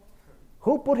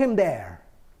 Who put him there?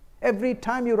 Every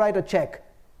time you write a check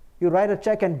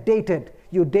and date it.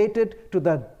 You date it to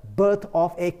the birth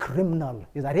of a criminal.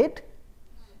 Is that it?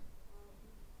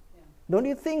 Yeah. Don't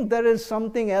you think there is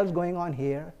something else going on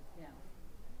here? Yeah.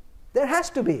 There has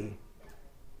to be.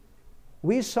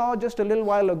 We saw just a little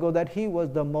while ago that he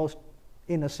was the most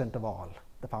innocent of all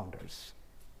the founders.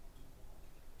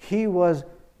 He was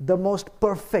the most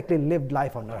perfectly lived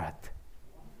life on earth.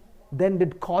 Then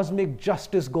did cosmic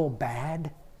justice go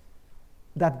bad?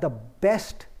 That the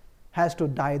best has to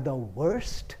die the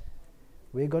worst?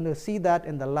 We're going to see that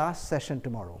in the last session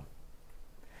tomorrow.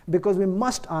 Because we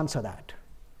must answer that.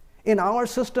 In our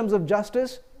systems of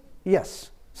justice,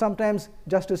 yes, sometimes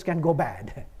justice can go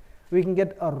bad. We can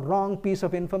get a wrong piece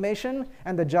of information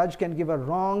and the judge can give a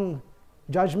wrong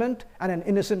judgment and an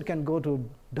innocent can go to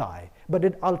die. But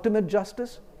did ultimate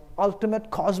justice, ultimate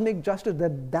cosmic justice,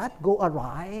 did that go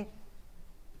awry?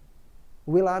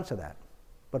 We'll answer that.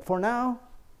 But for now,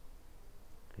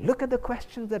 look at the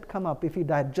questions that come up if he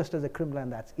died just as a criminal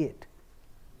and that's it.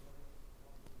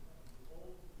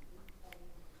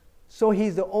 So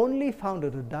he's the only founder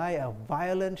to die a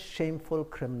violent, shameful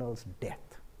criminal's death.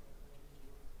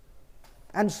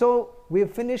 And so we've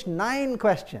finished 9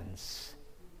 questions.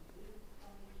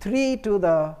 3 to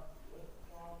the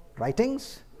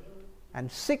writings and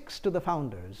 6 to the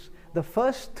founders. The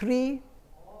first 3,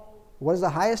 what is the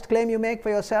highest claim you make for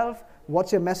yourself?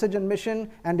 What's your message and mission?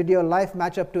 And did your life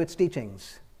match up to its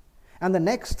teachings? And the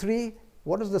next 3,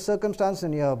 what is the circumstance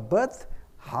in your birth?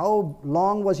 How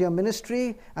long was your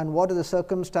ministry? And what are the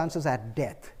circumstances at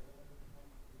death?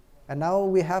 And now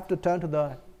we have to turn to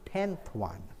the 10th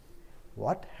one.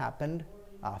 What happened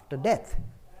after death?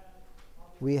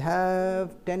 We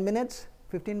have 10 minutes,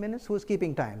 15 minutes. Who's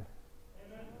keeping time?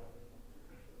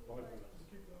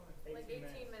 Like 18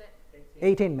 minutes.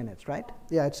 18 minutes, right?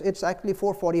 Yeah, it's actually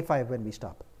 4:45 when we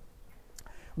stop.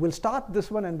 We'll start this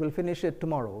one and we'll finish it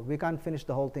tomorrow. We can't finish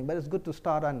the whole thing, but it's good to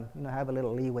start and have a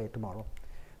little leeway tomorrow.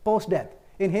 Post-death.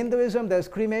 In Hinduism, there's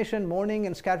cremation, mourning,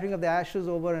 and scattering of the ashes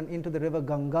over and into the river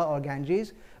Ganga or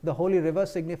Ganges, the holy river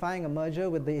signifying a merger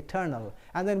with the eternal.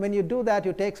 And then when you do that,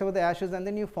 you take some of the ashes and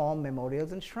then you form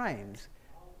memorials and shrines.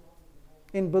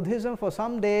 In Buddhism, for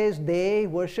some days, they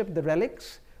worship the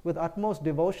relics. with utmost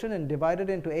devotion and divided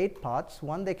into 8 parts.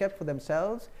 1 they kept for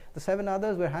themselves. The 7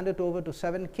 others were handed over to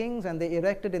 7 kings, and they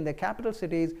erected in their capital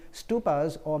cities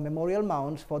stupas or memorial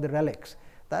mounds for the relics.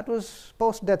 That was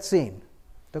post-death scene.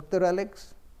 Took the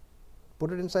relics,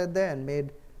 put it inside there, and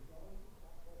made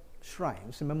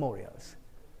shrines and memorials.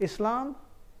 Islam,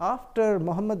 after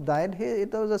Muhammad died,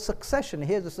 it was a succession.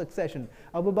 Here's a succession.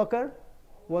 Abu Bakr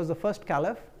was the first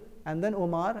caliph, and then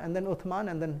Umar, and then Uthman,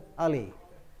 and then Ali.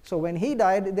 So when he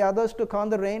died, the others took on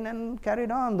the reign and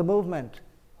carried on the movement.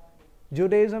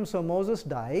 Judaism, so Moses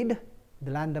died,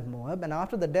 the land of Moab, and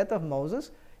after the death of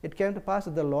Moses, it came to pass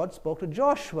that the Lord spoke to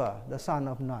Joshua, the son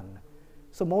of Nun.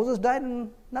 So Moses died,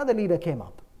 and another leader came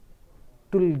up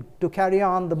to carry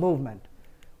on the movement.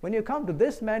 When you come to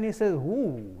this man, he says,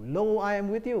 lo, I am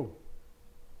with you.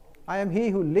 I am he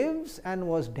who lives and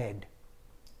was dead.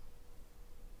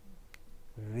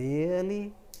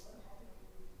 Really?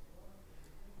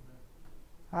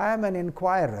 I am an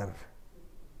inquirer.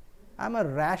 I'm a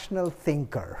rational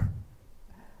thinker.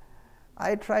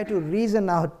 I try to reason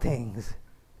out things.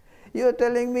 You're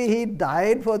telling me he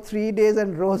died for 3 days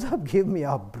and rose up? Give me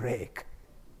a break.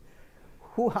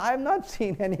 I've not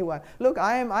seen anyone. Look,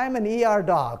 I'm an ER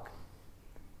doc.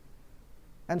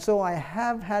 And so I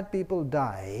have had people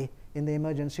die in the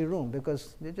emergency room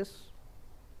because they just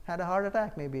had a heart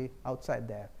attack maybe outside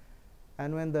there.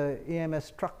 And when the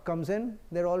EMS truck comes in,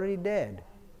 they're already dead.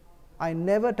 I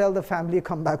never tell the family,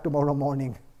 come back tomorrow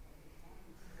morning.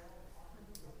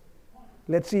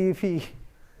 Let's see if he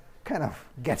kind of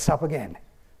gets up again.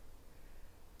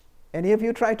 Any of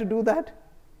you try to do that?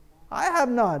 I have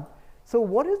not. So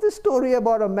what is the story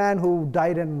about a man who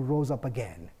died and rose up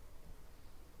again?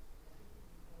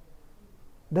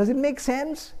 Does it make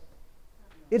sense?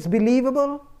 It's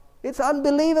believable? It's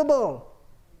unbelievable.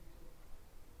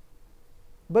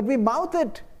 But we mouth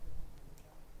it.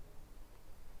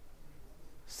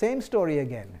 Same story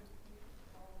again.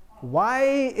 Why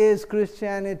is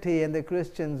Christianity and the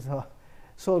Christians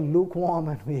so lukewarm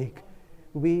and weak?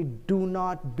 We do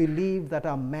not believe that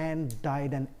a man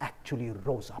died and actually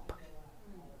rose up.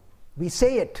 We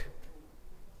say it.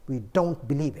 We don't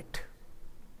believe it.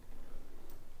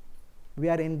 We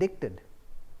are indicted.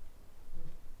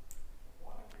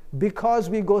 Because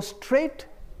we go straight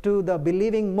to the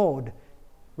believing mode.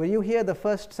 Were you here the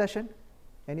first session?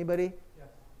 Anybody?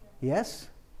 Yes?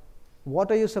 What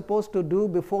are you supposed to do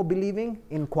before believing?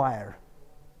 Inquire.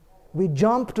 We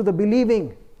jump to the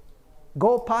believing,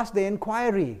 go past the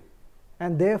inquiry,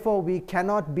 and therefore we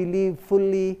cannot believe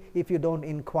fully if you don't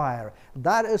inquire.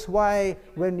 That is why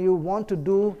when you want to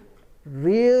do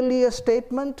really a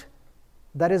statement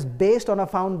that is based on a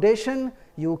foundation,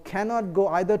 you cannot go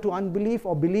either to unbelief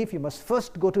or belief. You must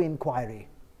first go to inquiry.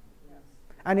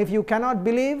 And if you cannot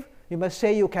believe, you must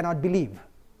say you cannot believe.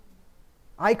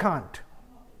 I can't.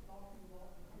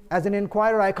 As an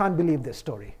inquirer, I can't believe this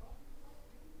story.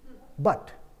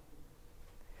 But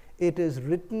it is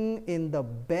written in the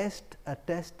best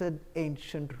attested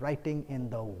ancient writing in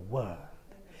the world.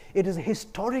 It is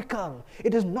historical.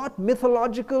 It is not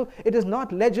mythological. It is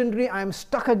not legendary. I am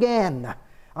stuck again.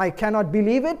 I cannot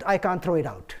believe it. I can't throw it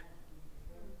out.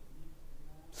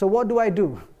 So what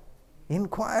do?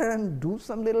 Inquire and do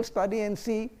some little study and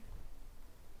see.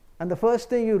 And the first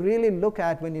thing you really look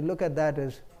at when you look at that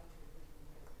is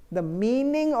the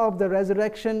meaning of the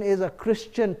resurrection is a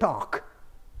Christian talk.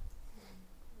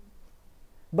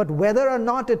 But whether or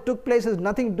not it took place has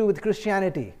nothing to do with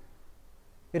Christianity.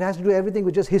 It has to do everything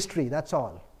with just history, that's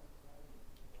all.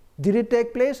 Did it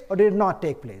take place or did it not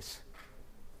take place?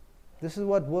 This is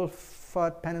what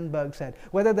Wolfert Pannenberg said.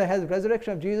 Whether the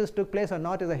resurrection of Jesus took place or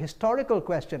not is a historical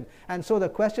question. And so the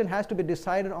question has to be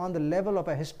decided on the level of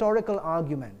a historical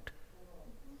argument.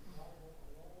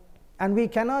 And we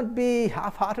cannot be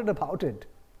half-hearted about it.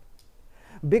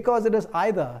 Because it is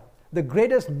either the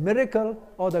greatest miracle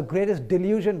or the greatest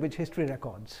delusion which history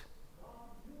records.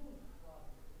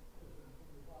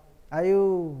 Are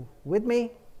you with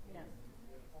me? Yes.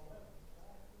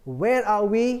 Where are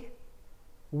we?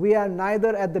 We are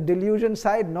neither at the delusion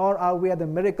side nor are we at the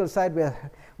miracle side.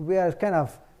 We are kind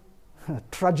of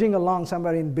trudging along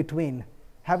somewhere in between.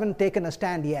 Haven't taken a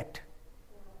stand yet.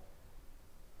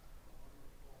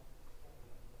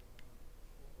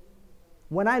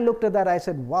 When I looked at that, I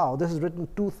said, wow, this is written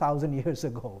 2,000 years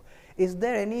ago. Is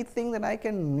there anything that I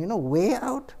can, weigh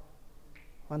out?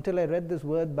 Until I read this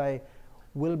word by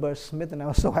Wilbur Smith, and I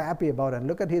was so happy about it. And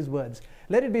look at his words.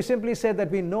 Let it be simply said that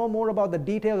we know more about the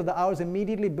details of the hours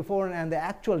immediately before and the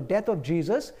actual death of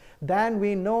Jesus than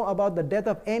we know about the death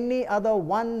of any other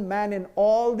one man in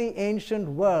all the ancient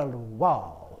world.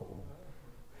 Wow.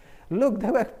 Look,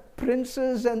 there were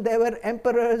princes and there were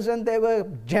emperors and there were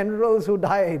generals who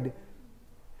died.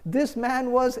 This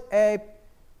man was a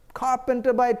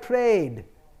carpenter by trade.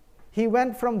 He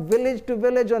went from village to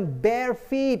village on bare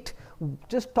feet,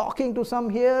 just talking to some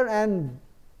here and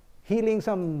healing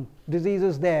some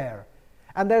diseases there.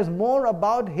 And there's more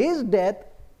about his death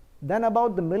than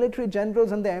about the military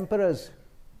generals and the emperors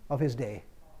of his day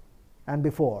and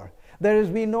before.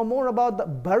 We know more about the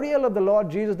burial of the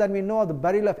Lord Jesus than we know of the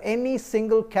burial of any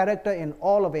single character in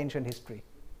all of ancient history.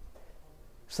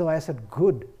 So I said,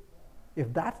 good.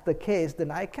 If that's the case,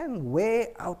 then I can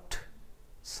weigh out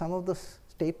some of the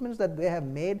statements that they have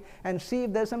made and see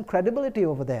if there's some credibility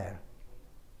over there.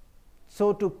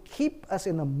 So to keep us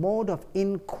in a mode of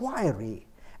inquiry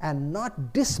and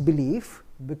not disbelief,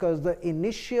 because the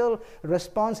initial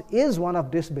response is one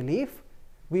of disbelief,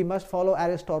 we must follow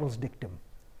Aristotle's dictum.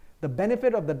 The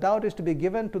benefit of the doubt is to be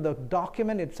given to the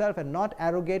document itself and not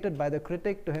arrogated by the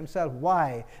critic to himself.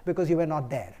 Why? Because you were not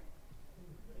there.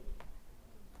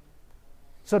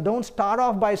 So don't start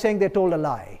off by saying they told a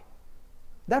lie.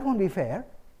 That won't be fair.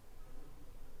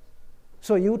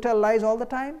 So you tell lies all the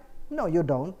time? No, you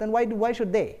don't. Then why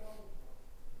should they?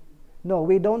 No,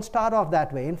 we don't start off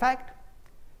that way. In fact,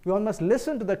 one must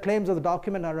listen to the claims of the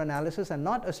document under analysis and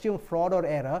not assume fraud or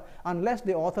error unless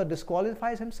the author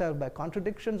disqualifies himself by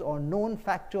contradictions or known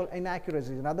factual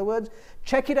inaccuracies. In other words,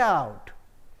 check it out.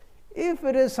 If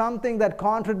it is something that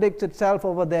contradicts itself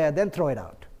over there, then throw it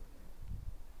out.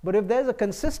 But if there's a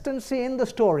consistency in the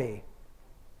story,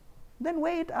 then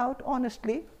weigh it out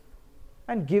honestly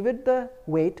and give it the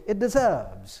weight it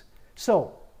deserves.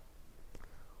 So,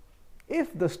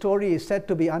 if the story is said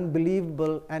to be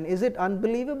unbelievable, and is it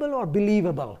unbelievable or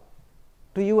believable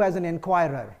to you as an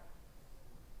inquirer?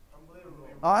 Unbelievable.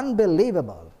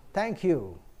 Unbelievable. Thank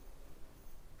you.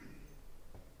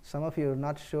 Some of you are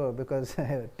not sure because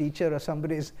a teacher or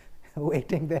somebody is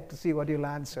waiting there to see what you'll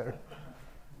answer.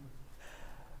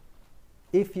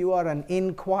 If you are an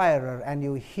inquirer and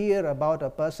you hear about a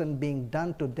person being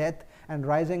done to death and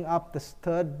rising up this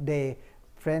third day,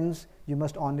 friends, you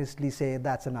must honestly say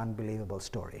that's an unbelievable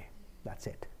story. That's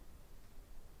it.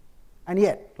 And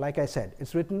yet, like I said,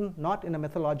 it's written not in a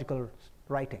mythological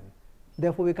writing.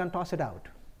 Therefore, we can toss it out.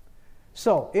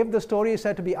 So, if the story is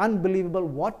said to be unbelievable,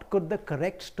 what could the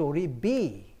correct story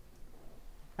be?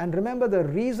 And remember, the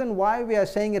reason why we are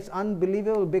saying it's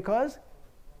unbelievable because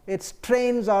it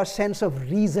strains our sense of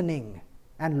reasoning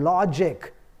and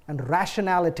logic and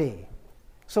rationality.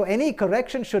 So any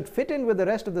correction should fit in with the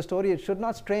rest of the story. It should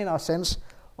not strain our sense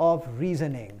of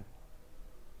reasoning.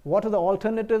 What are the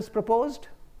alternatives proposed?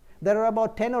 There are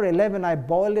about 10 or 11. I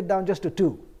boiled it down just to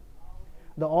 2.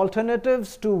 The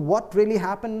alternatives to what really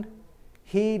happened: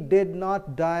 he did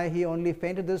not die, he only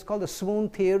fainted. This is called the swoon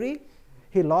theory.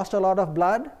 He lost a lot of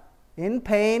blood, in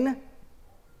pain,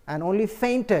 and only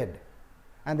fainted.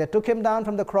 And they took him down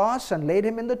from the cross and laid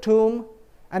him in the tomb.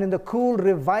 And in the cool,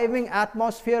 reviving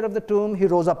atmosphere of the tomb, he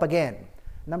rose up again.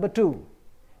 Number 2,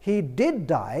 he did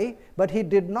die, but he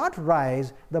did not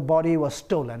rise. The body was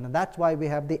stolen. And that's why we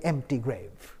have the empty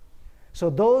grave. So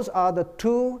those are the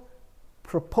 2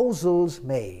 proposals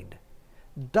made.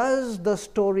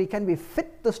 Can we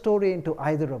fit the story into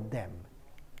either of them?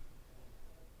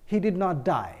 He did not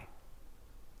die.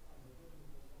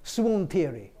 Swoon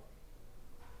theory.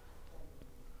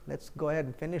 Let's go ahead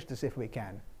and finish this if we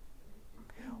can.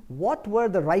 What were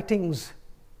the writings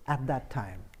at that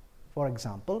time? For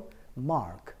example,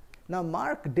 Mark. Now,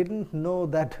 Mark didn't know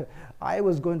that I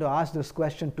was going to ask this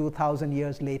question 2,000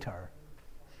 years later.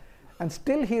 And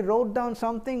still he wrote down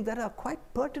something that are quite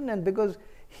pertinent because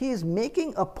he is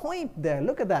making a point there.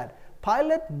 Look at that.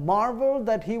 Pilate marveled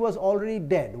that he was already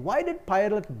dead. Why did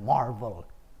Pilate marvel?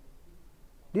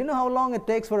 Do you know how long it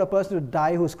takes for a person to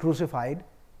die who's crucified?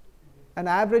 An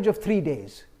average of 3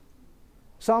 days.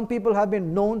 Some people have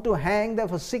been known to hang there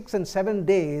for 6 and 7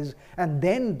 days and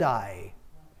then die.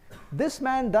 This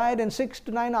man died in 6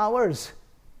 to 9 hours.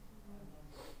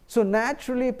 So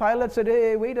naturally, Pilate said,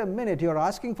 hey, wait a minute, you're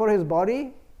asking for his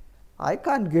body? I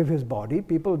can't give his body.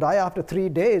 People die after 3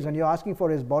 days and you're asking for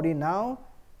his body now?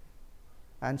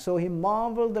 And so he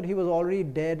marveled that he was already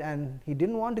dead and he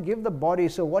didn't want to give the body.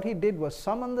 So what he did was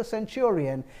summon the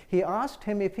centurion. He asked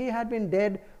him if he had been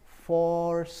dead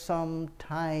for some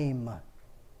time.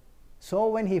 So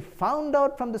when he found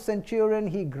out from the centurion,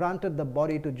 he granted the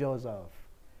body to Joseph.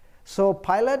 So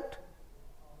Pilate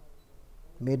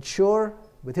made sure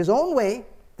with his own way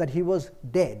that he was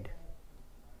dead.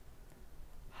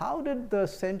 How did the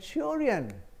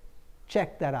centurion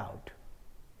check that out?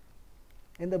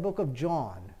 In the book of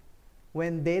John,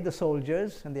 when they, the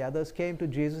soldiers and the others, came to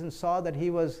Jesus and saw that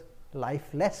he was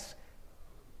lifeless,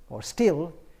 or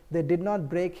still, they did not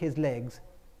break his legs.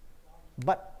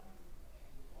 But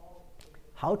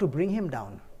how to bring him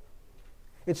down?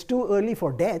 It's too early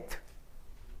for death.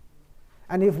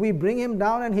 And if we bring him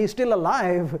down and he's still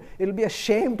alive, it'll be a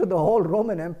shame to the whole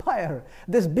Roman Empire.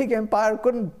 This big empire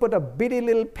couldn't put a bitty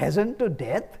little peasant to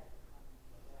death.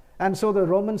 And so the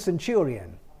Roman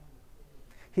centurion,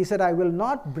 he said, I will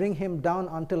not bring him down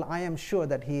until I am sure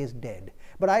that he is dead.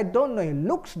 But I don't know, he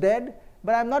looks dead,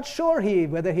 but I'm not sure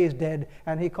whether he is dead.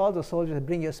 And he calls the soldiers,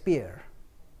 bring your spear.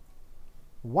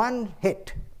 One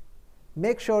hit,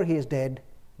 make sure he is dead,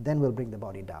 then we'll bring the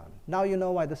body down. Now you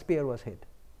know why the spear was hit.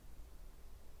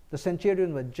 The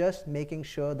centurion was just making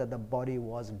sure that the body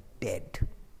was dead.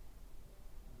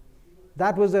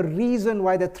 That was the reason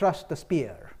why they thrust the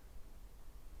spear.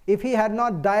 If he had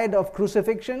not died of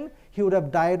crucifixion, he would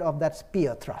have died of that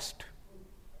spear thrust.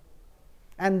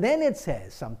 And then it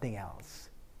says something else.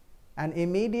 And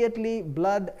immediately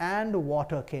blood and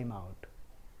water came out.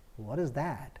 What is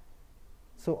that?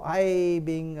 So I,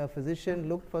 being a physician,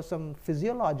 looked for some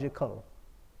physiological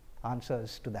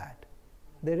answers to that.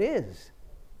 There is.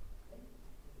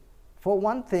 For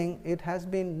one thing, it has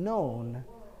been known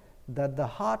that the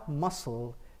heart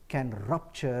muscle can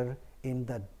rupture in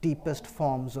the deepest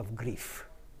forms of grief.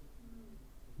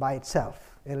 By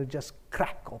itself, it'll just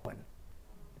crack open.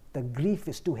 The grief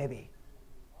is too heavy.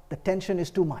 The tension is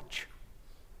too much.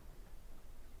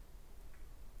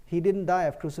 He didn't die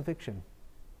of crucifixion.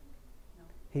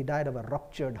 He died of a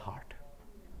ruptured heart.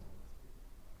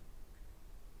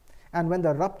 And when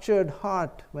the ruptured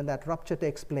heart, when that rupture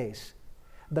takes place,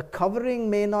 the covering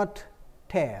may not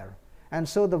tear, and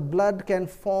so the blood can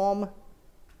form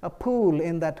a pool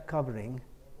in that covering.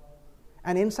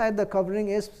 And inside the covering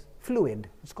is fluid.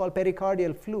 It's called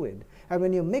pericardial fluid. And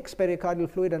when you mix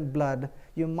pericardial fluid and blood,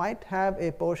 you might have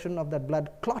a portion of that blood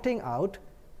clotting out.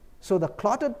 So the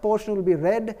clotted portion will be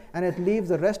red, and it leaves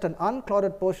the rest. An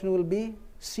unclotted portion will be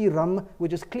serum,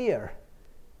 which is clear.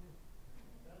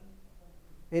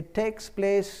 It takes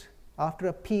place after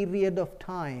a period of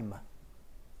time.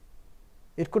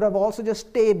 It could have also just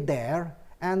stayed there,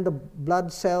 and the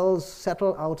blood cells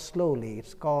settle out slowly.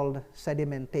 It's called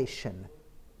sedimentation.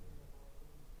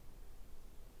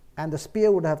 And the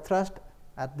spear would have thrust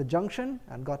at the junction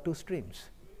and got two streams.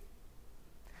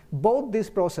 Both these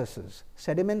processes,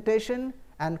 sedimentation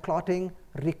and clotting,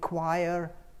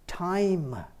 require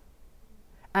time.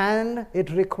 And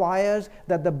it requires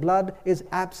that the blood is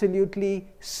absolutely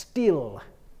still.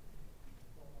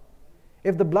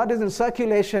 If the blood is in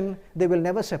circulation, they will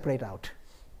never separate out.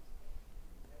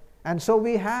 And so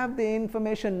we have the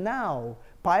information now.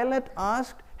 Pilate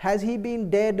asked, has he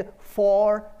been dead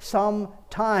for some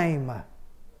time?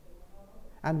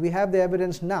 And we have the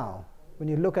evidence now. When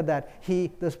you look at that,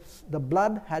 the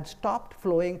blood had stopped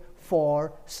flowing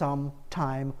for some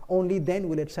time. Only then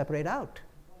will it separate out.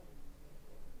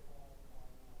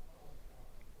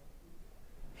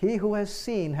 He who has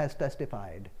seen has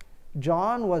testified.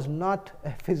 John was not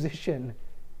a physician,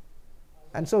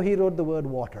 and so he wrote the word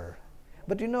water.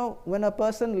 But you know, when a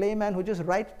person, layman, who just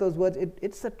writes those words,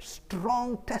 it's a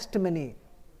strong testimony.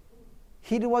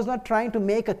 He was not trying to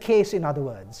make a case, in other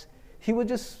words. He was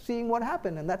just seeing what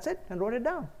happened, and that's it, and wrote it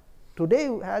down. Today,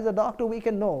 as a doctor, we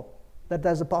can know that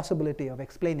there's a possibility of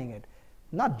explaining it.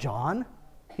 Not John.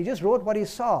 He just wrote what he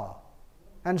saw.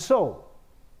 And so,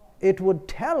 it would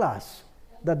tell us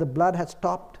that the blood had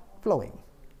stopped flowing.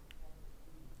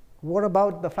 What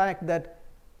about the fact that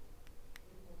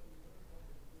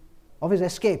of his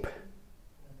escape?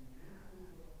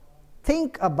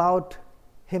 Think about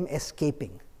him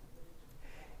escaping.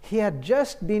 He had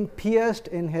just been pierced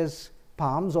in his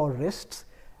palms or wrists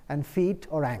and feet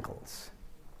or ankles.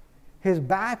 His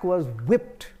back was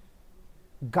whipped,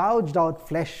 gouged out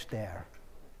flesh there.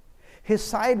 His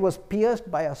side was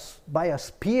pierced by a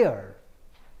spear.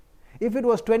 If it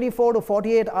was 24 to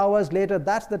 48 hours later,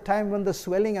 that's the time when the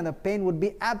swelling and the pain would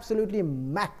be absolutely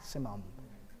maximum.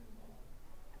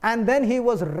 And then he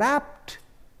was wrapped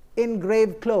in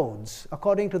grave clothes,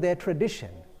 according to their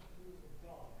tradition.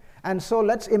 And so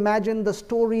let's imagine the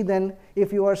story then,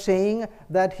 if you are saying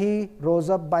that he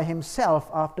rose up by himself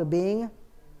after being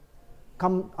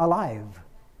come alive.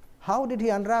 How did he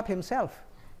unwrap himself?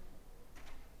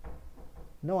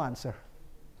 No answer.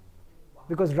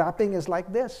 Because wrapping is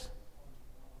like this.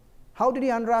 How did he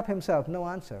unwrap himself? No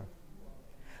answer.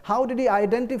 How did he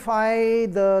identify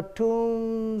the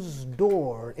tomb's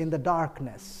door in the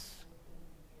darkness?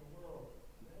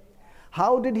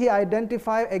 How did he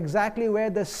identify exactly where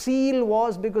the seal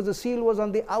was, because the seal was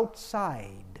on the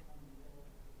outside?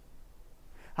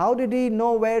 How did he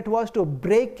know where it was to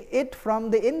break it from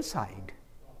the inside?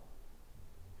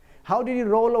 How did he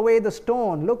roll away the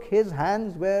stone? Look, his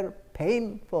hands were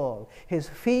painful. His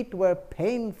feet were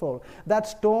painful. That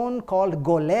stone called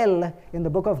golel in the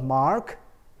book of Mark,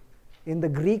 in the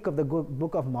Greek of the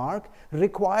book of Mark,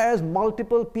 requires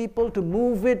multiple people to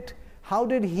move it. How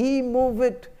did he move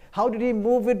it? How did he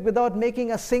move it without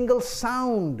making a single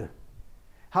sound?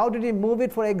 How did he move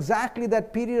it for exactly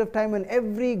that period of time when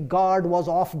every guard was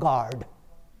off guard?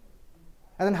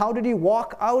 And then how did he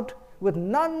walk out with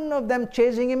none of them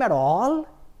chasing him at all?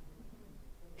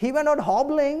 He went out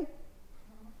hobbling.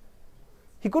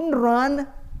 He couldn't run.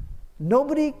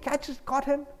 Nobody caught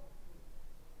him.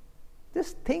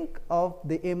 Just think of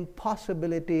the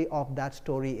impossibility of that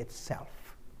story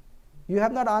itself. You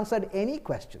have not answered any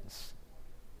questions.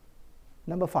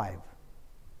 Number 5.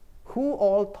 Who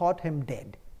all thought him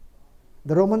dead?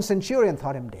 The Roman centurion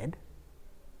thought him dead.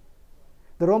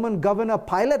 The Roman governor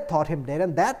Pilate thought him dead,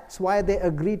 and that's why they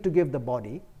agreed to give the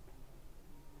body.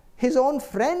 His own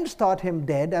friends thought him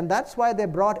dead, and that's why they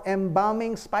brought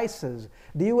embalming spices.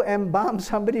 Do you embalm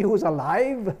somebody who's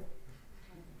alive?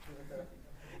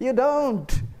 You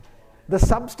don't. The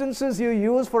substances you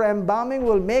use for embalming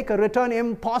will make a return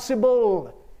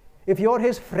impossible. If you're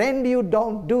his friend, you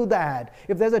don't do that.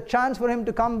 If there's a chance for him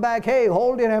to come back, hey,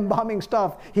 hold your embalming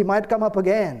stuff, he might come up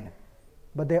again.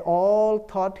 But they all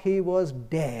thought he was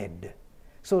dead.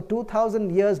 So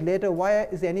 2,000 years later, why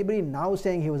is anybody now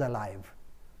saying he was alive?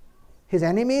 His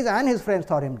enemies and his friends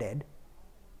thought him dead.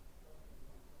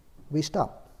 We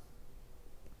stop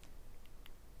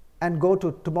and go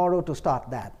to tomorrow to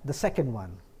start that, the second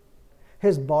one.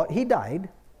 He died,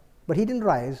 but he didn't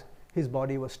rise. His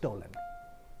body was stolen.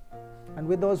 And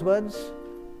with those words,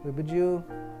 we bid you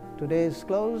today's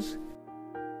close.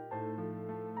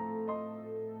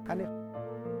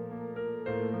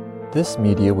 This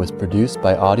media was produced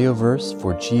by Audioverse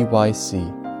for GYC,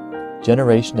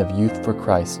 Generation of Youth for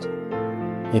Christ.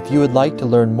 If you would like to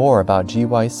learn more about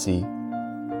GYC,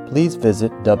 please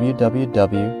visit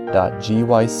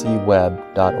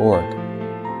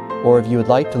www.gycweb.org. Or if you would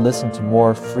like to listen to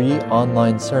more free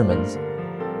online sermons,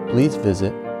 please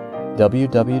visit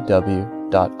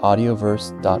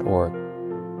www.audioverse.org.